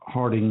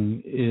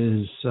Harding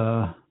is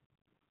a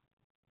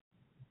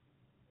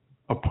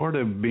part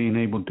of being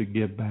able to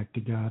give back to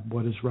God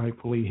what is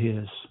rightfully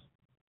His.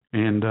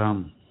 And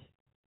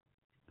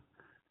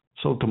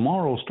so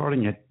tomorrow,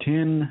 starting at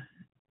 10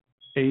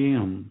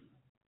 a.m.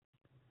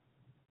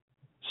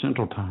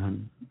 Central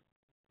Time,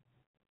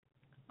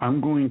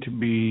 I'm going to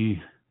be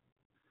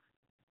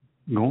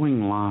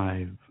going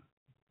live,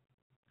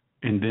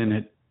 and then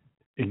at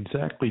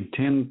exactly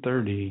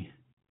 10:30,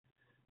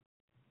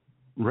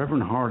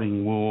 Reverend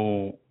Harding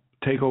will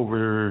take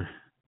over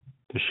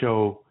the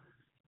show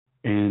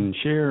and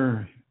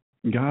share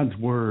God's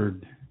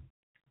Word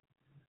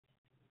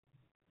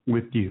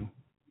with you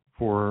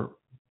for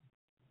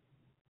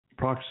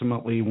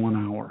approximately 1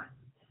 hour.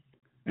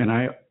 And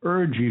I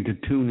urge you to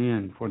tune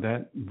in for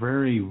that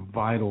very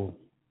vital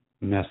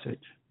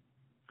message,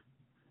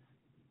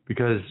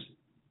 because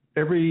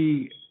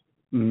every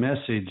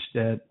message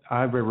that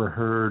I've ever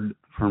heard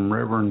from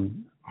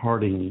Reverend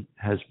Harding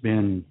has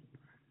been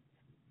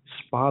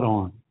spot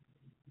on,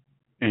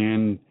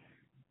 and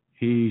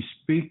he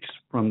speaks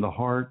from the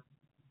heart,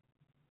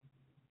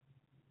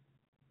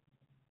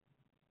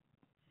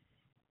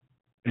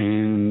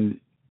 and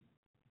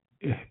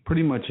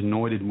pretty much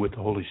anointed with the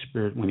Holy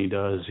Spirit when he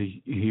does.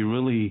 He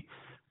really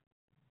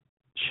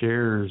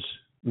shares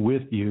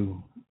with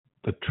you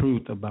the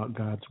truth about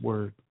God's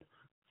Word.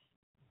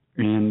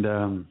 And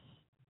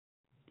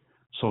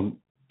so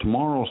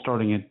tomorrow,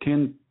 starting at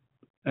 10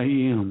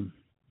 a.m.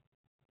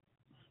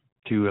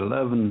 to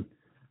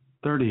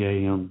 11:30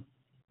 a.m.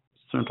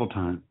 Central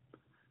Time,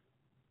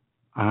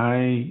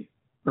 I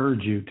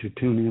urge you to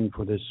tune in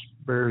for this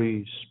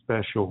very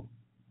special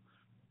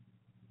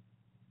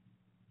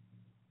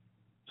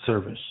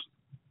service.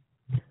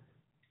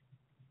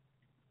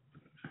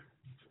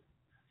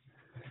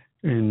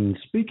 And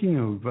speaking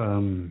of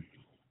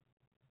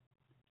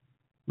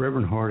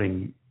Reverend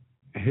Harding,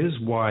 his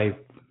wife,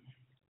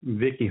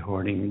 Vicki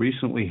Harding,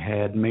 recently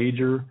had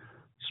major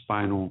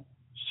spinal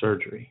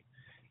surgery.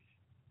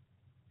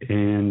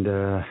 And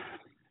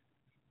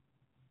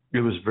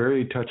it was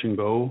very touch and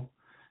go.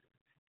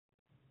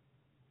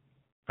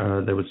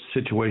 There was a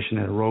situation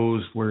that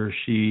arose where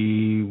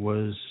she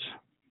was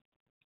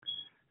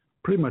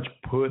pretty much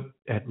put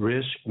at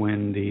risk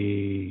when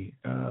the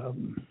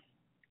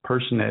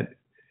person that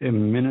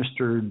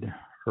administered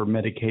her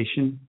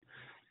medication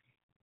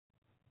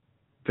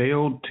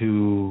failed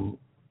to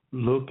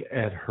look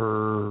at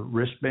her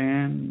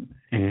wristband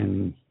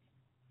and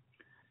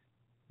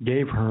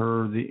gave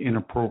her the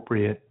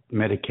inappropriate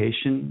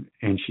medication,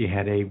 and she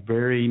had a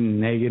very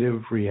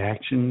negative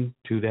reaction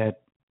to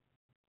that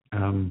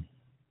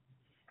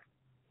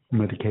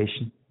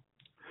medication.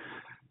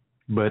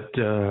 But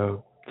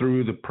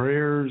through the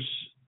prayers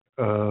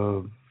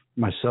of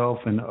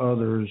myself and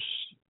others,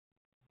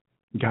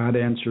 God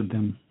answered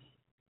them.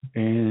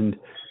 And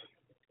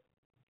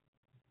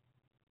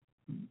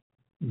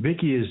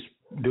Vicki is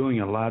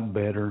doing a lot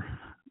better,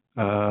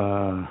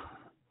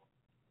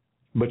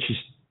 but she's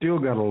still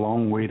got a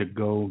long way to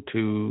go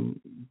to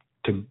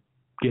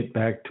get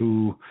back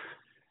to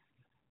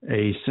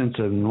a sense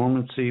of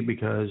normalcy,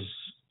 because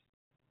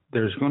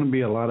there's going to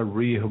be a lot of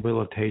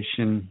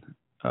rehabilitation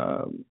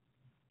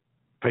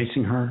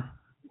facing her.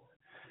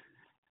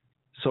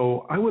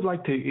 So I would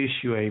like to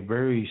issue a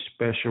very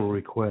special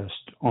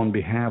request on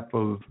behalf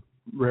of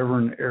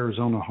Reverend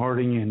Arizona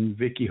Harding and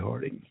Vicki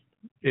Harding.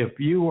 If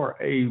you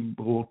are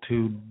able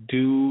to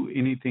do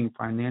anything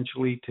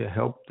financially to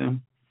help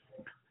them,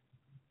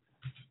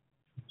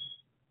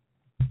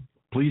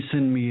 please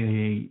send me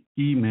an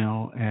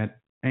email at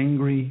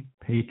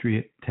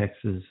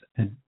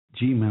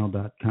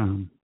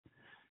angrypatriottexas@gmail.com.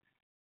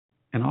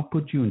 And I'll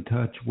put you in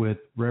touch with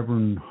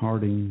Reverend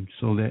Harding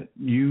so that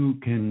you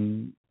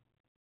can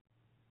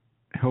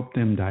help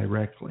them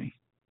directly.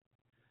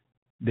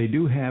 They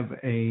do have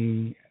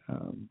a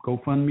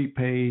GoFundMe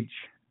page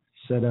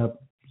set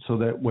up so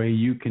that way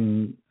you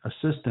can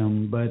assist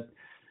them, but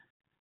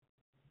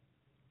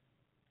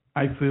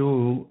I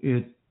feel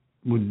it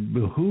would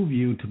behoove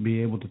you to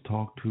be able to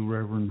talk to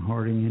Reverend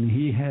Harding, and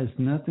he has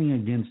nothing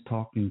against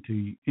talking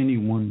to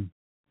anyone,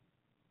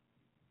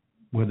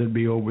 whether it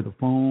be over the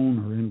phone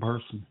or in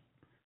person.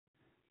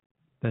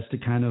 That's the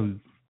kind of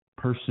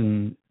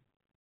person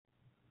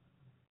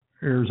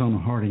Arizona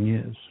Harding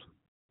is.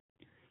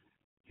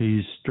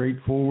 He's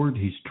straightforward.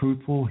 He's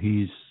truthful.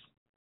 He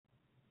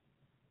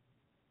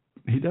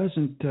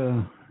doesn't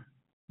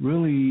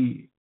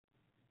really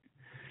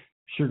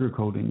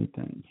sugarcoat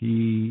anything.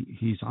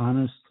 He's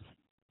honest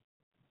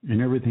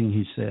in everything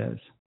he says.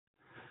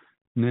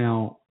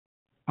 Now,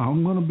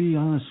 I'm going to be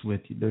honest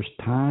with you. There's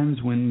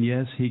times when,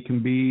 yes, he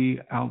can be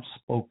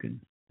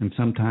outspoken, and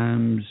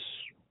sometimes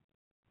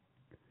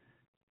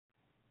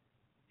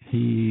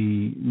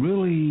he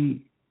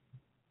really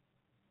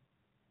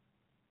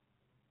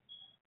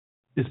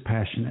is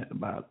passionate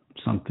about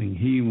something.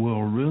 He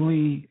will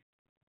really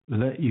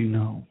let you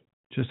know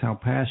just how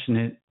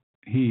passionate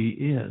he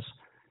is.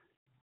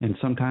 And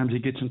sometimes he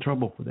gets in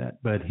trouble for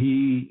that. But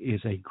he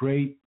is a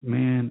great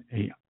man,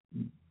 a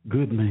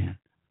good man,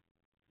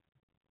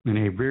 and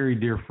a very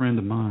dear friend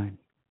of mine.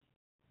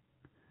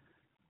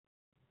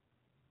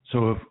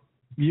 So if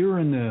you're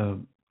in the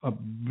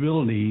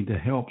ability to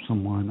help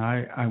someone,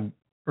 I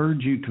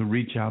urge you to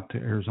reach out to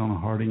Arizona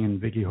Harding and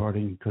Vicki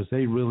Harding, because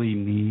they really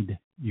need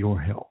your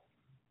help.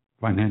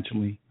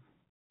 Financially,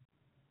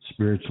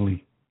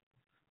 spiritually,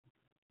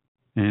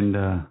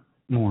 and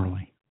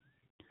morally.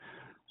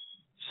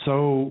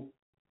 So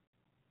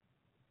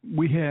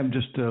we have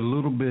just a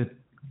little bit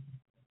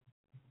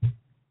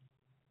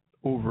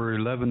over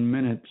 11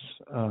 minutes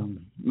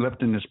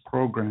left in this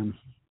program.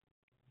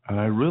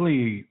 I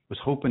really was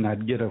hoping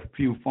I'd get a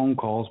few phone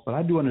calls, but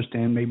I do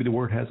understand maybe the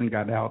word hasn't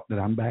got out that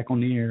I'm back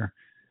on the air.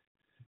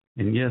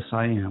 And yes,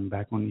 I am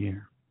back on the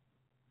air.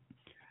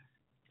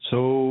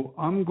 So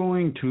I'm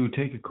going to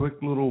take a quick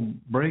little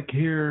break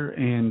here,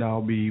 and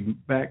I'll be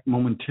back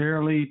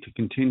momentarily to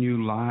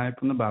continue live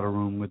from the battle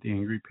room with the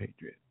Angry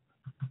Patriot.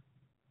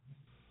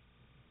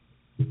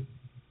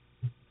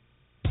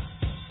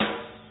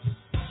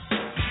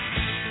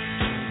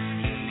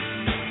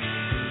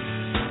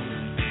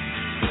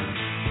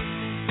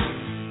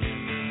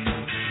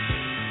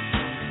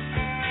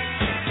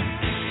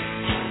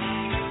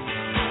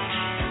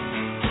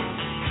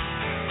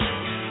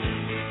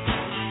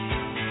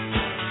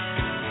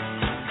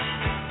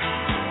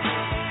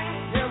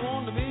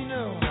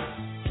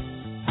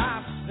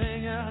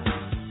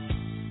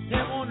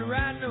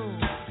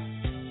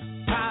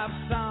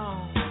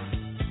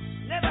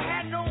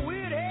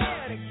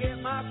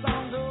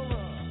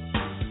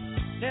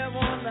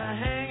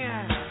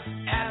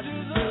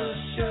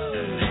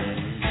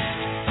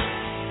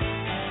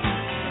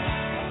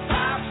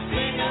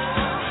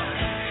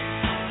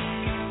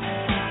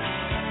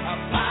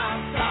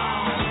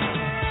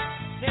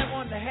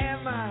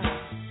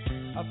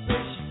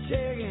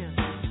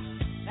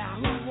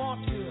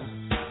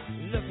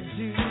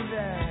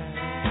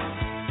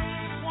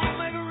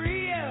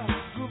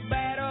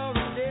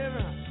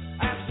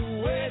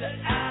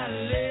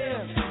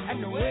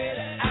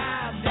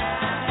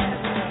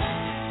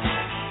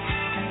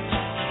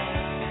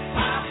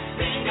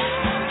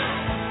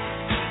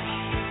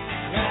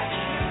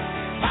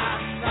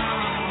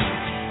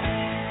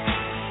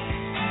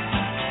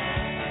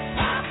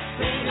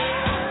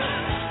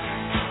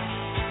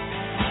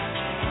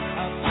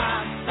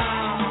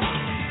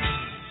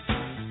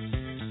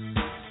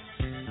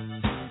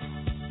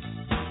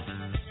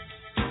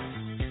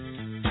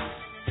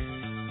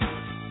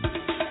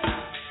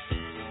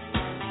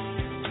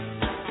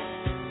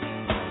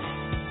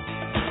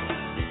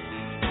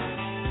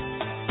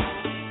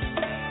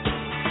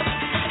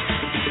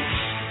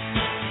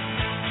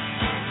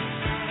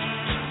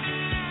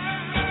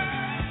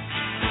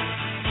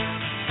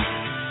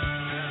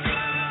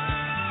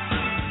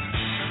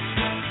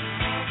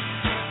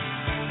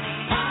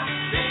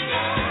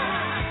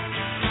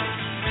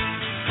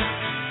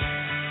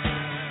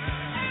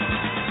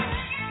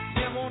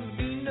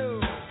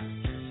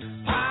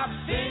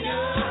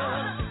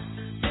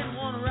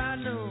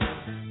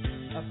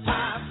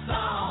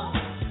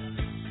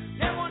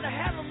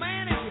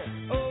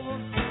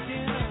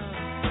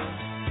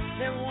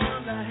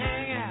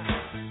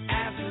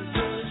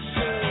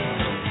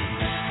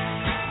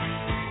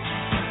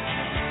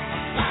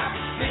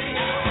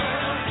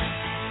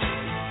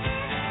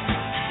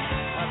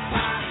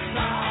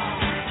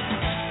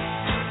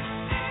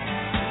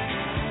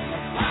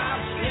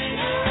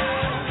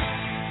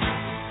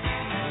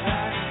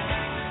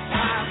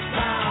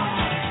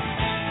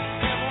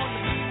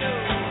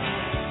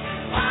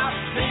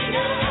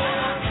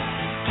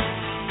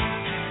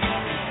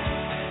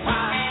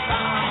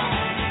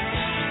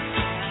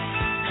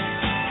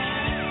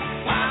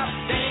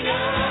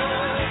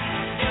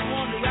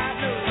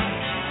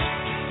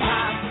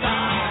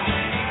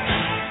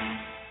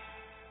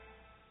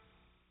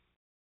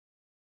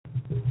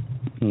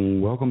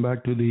 Welcome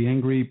back to the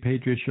Angry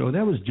Patriot Show.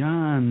 That was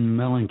John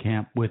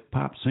Mellencamp with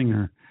Pop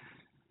Singer.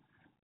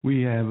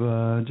 We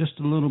have just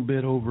a little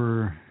bit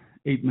over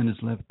 8 minutes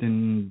left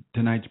in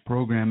tonight's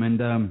program,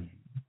 and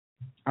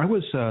I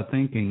was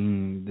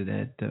thinking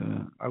that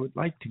I would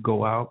like to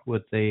go out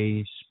with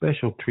a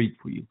special treat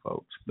for you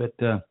folks, but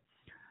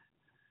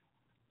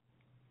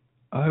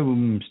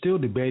I'm still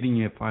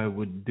debating if I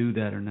would do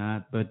that or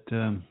not, but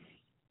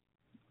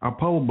I'll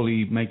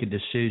probably make a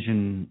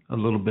decision a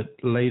little bit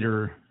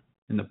later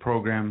in the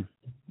program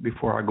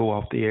before I go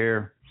off the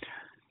air.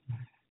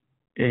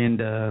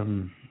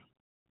 And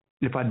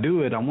if I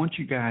do it, I want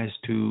you guys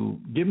to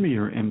give me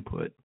your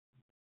input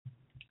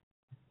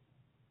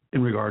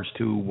in regards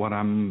to what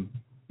I'm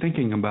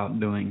thinking about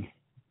doing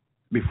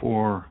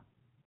before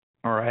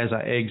or as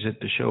I exit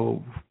the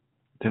show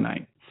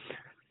tonight.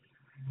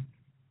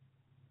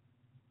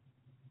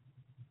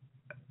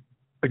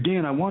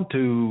 Again, I want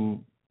to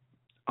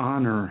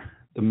honor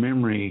the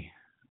memory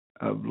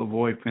of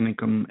LAVOY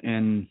FINICUM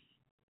and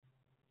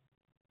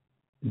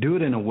do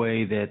it in a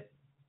way that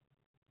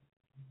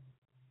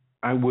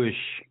I wish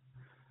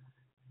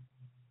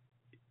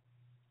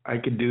I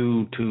could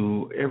do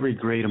to every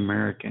great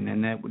American,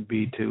 and that would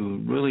be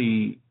to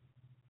really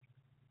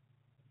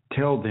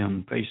tell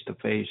them face to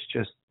face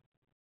just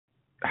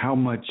how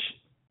much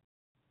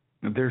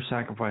their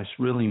sacrifice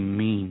really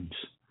means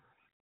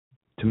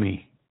to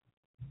me.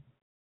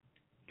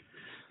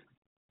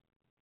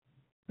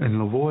 And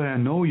LAVOY, I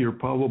know you're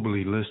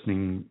probably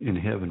listening in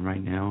heaven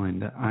right now,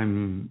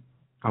 and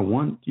I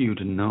want you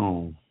to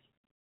know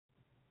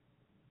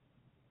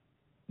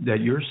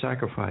that your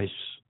sacrifice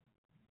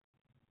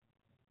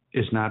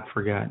is not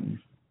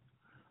forgotten,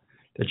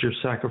 that your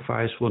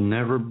sacrifice will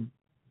never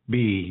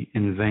be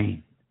in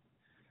vain.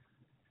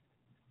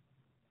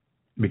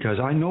 Because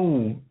I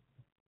know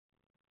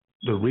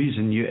the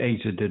reason you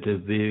exited the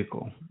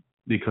vehicle,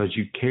 because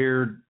you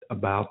cared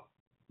about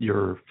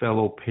your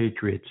fellow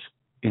patriots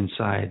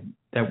inside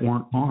that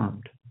weren't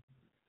armed.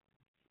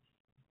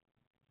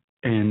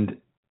 And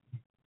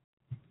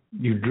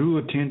you drew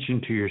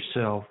attention to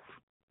yourself,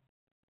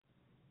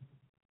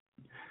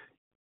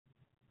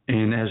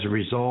 and as a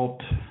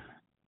result,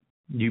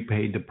 you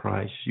paid the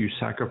price. You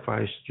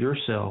sacrificed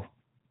yourself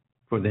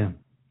for them.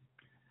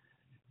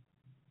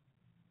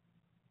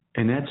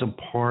 And that's a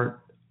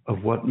part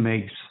of what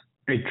makes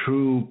a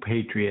true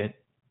patriot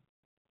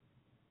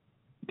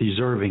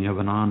deserving of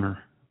an honor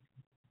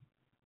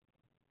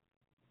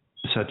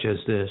such as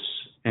this.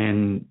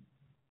 And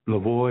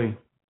LAVOY,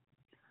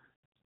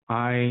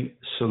 I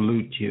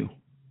salute you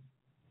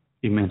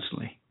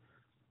immensely.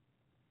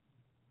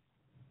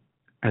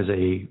 As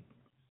a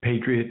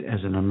patriot,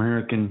 as an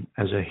American,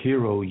 as a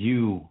hero,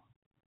 you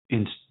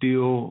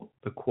instill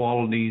the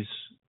qualities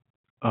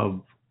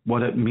of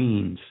what it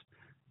means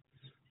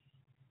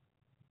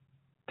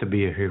to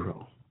be a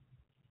hero.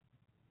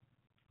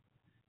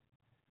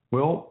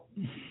 Well,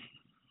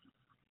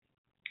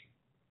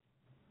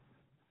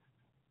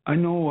 I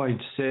know I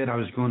said I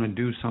was going to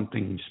do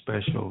something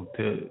special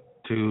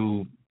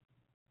to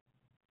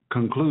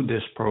conclude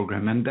this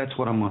program, and that's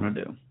what I'm going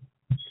to do.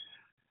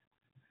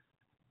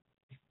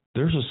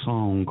 There's a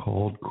song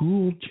called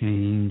Cool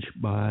Change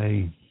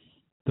by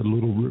the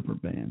Little River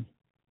Band.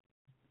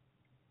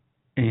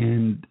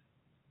 And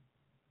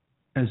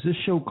as this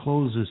show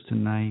closes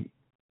tonight,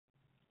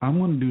 I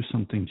want to do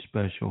something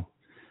special,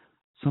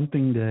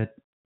 something that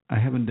I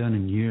haven't done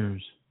in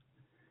years.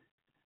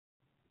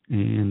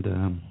 And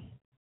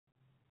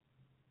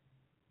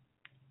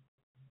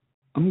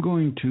I'm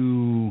going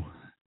to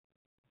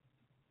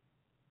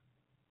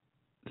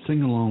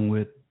sing along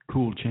with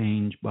Cool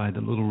Change by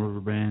the Little River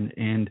Band,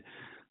 and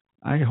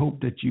I hope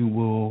that you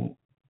will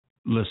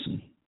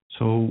listen.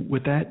 So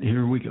with that,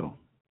 here we go.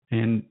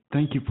 And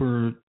thank you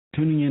for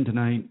tuning in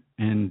tonight,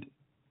 and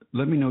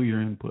let me know your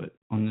input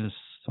on this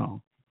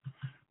song.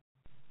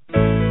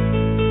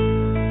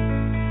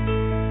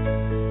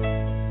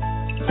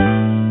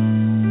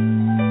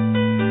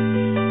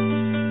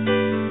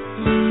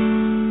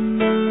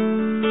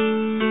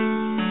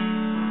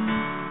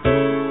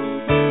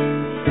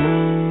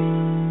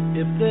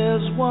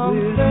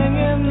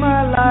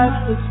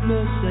 That's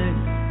missing,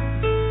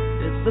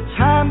 it's the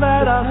time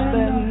that I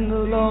spend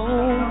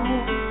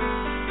alone,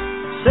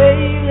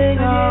 sailing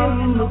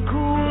on the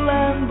cool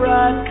and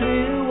bright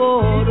clear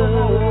water.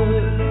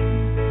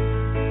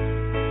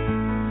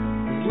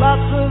 There's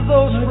lots of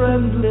those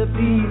friendly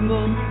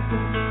people,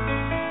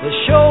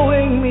 they're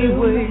showing me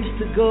ways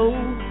to go,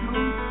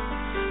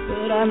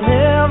 but I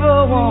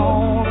never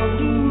want to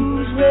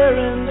lose their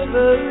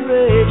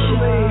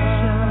inspiration.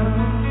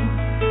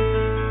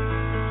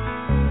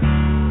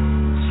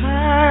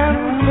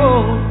 Time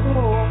for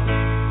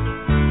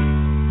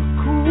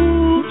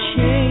cool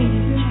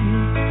change.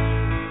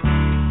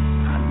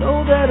 I know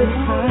that it's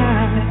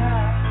time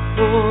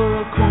for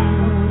a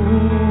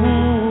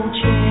cool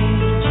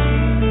change.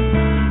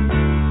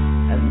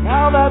 And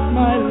now that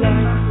my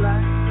life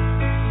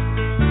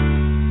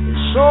is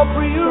so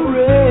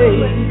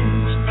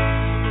prearranged,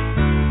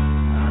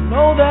 I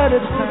know that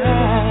it's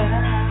time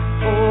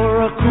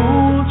for a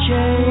cool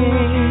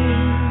change.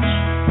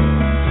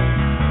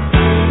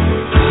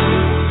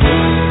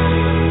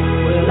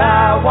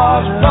 I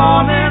was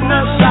born in the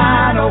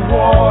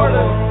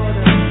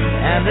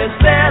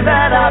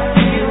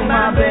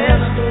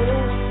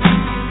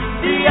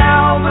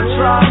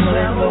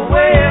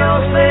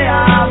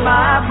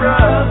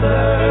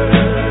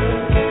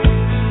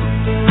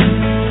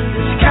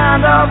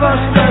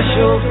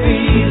special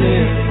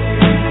feeling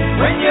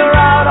when you're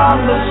out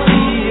on the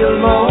sea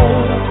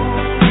alone,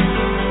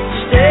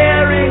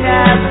 staring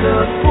at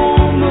the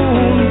full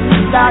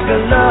moon like a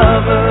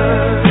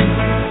lover.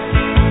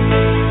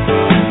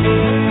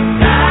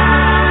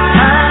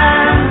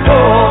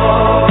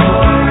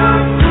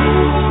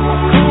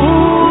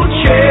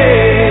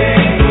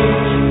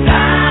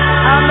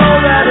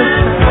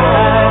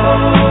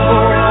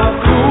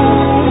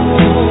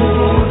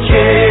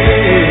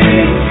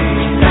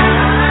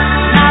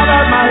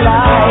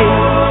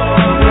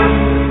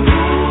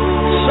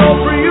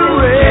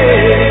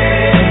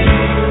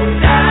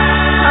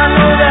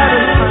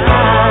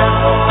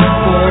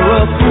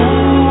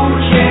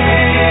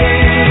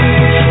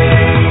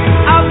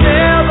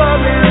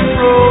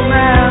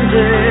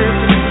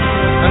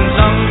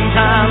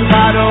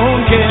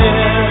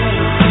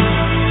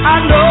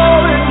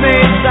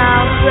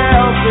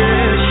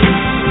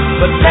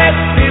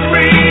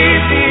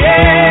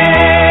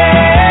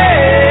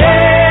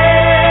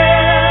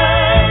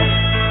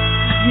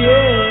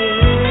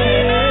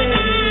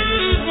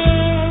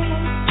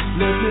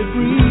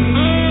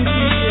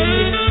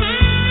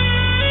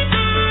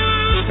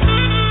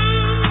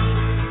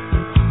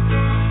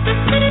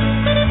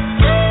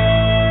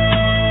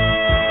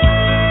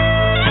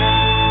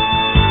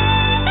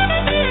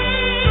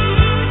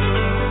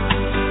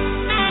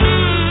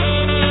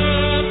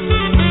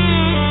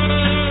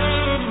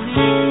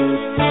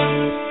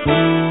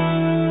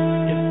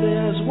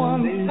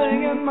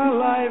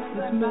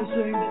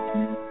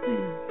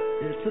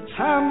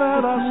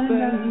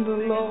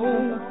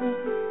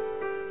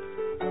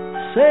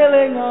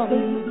 Sailing on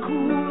the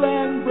cool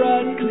and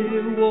bright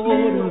clear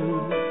water.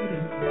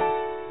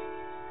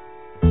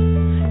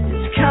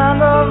 It's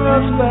kind of a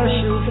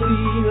special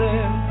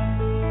feeling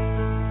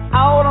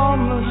out on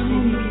the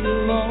sea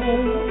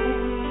alone,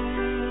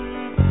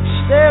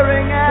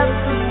 staring at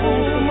the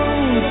full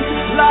moon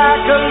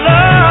like a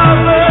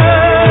lover.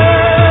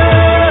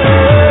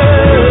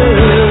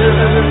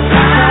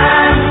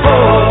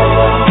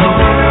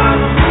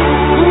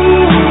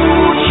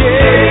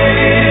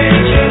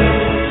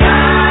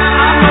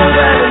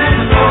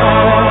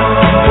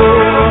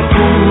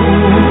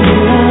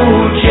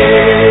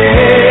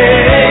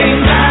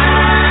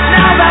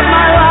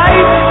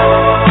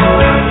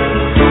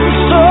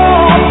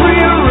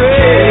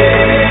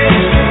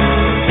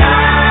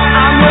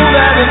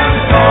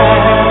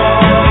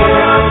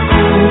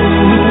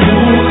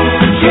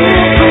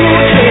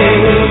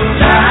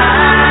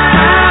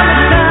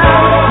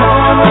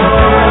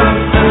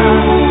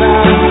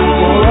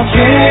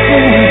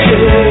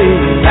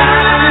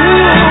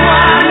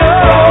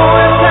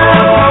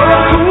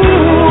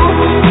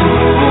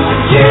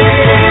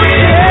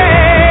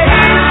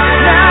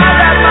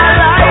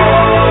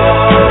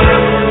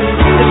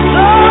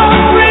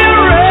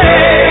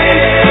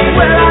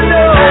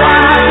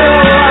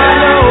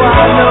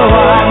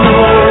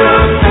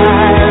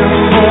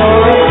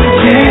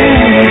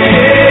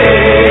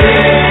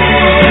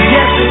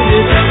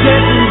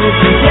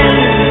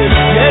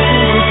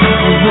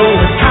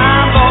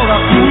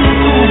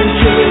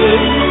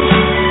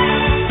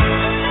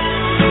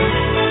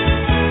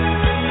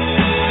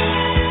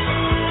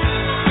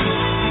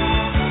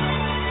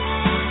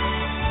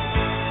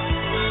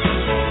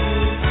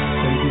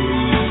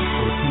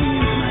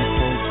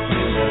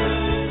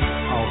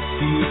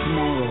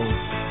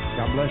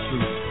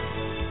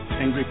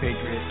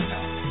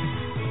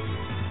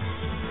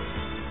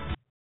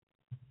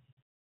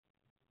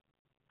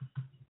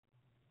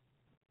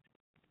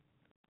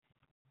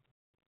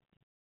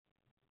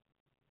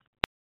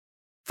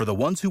 For the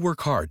ones who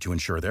work hard to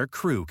ensure their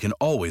crew can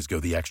always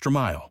go the extra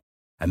mile,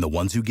 and the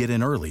ones who get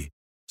in early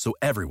so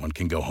everyone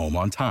can go home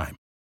on time,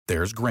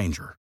 there's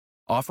Grainger,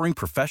 offering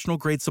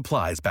professional-grade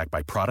supplies backed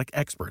by product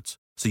experts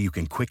so you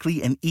can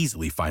quickly and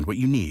easily find what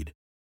you need.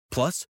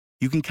 Plus,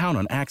 you can count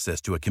on access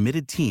to a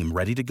committed team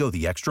ready to go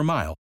the extra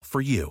mile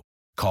for you.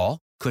 Call,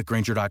 click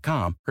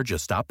Grainger.com, or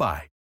just stop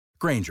by.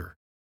 Grainger,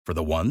 for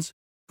the ones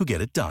who get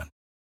it done.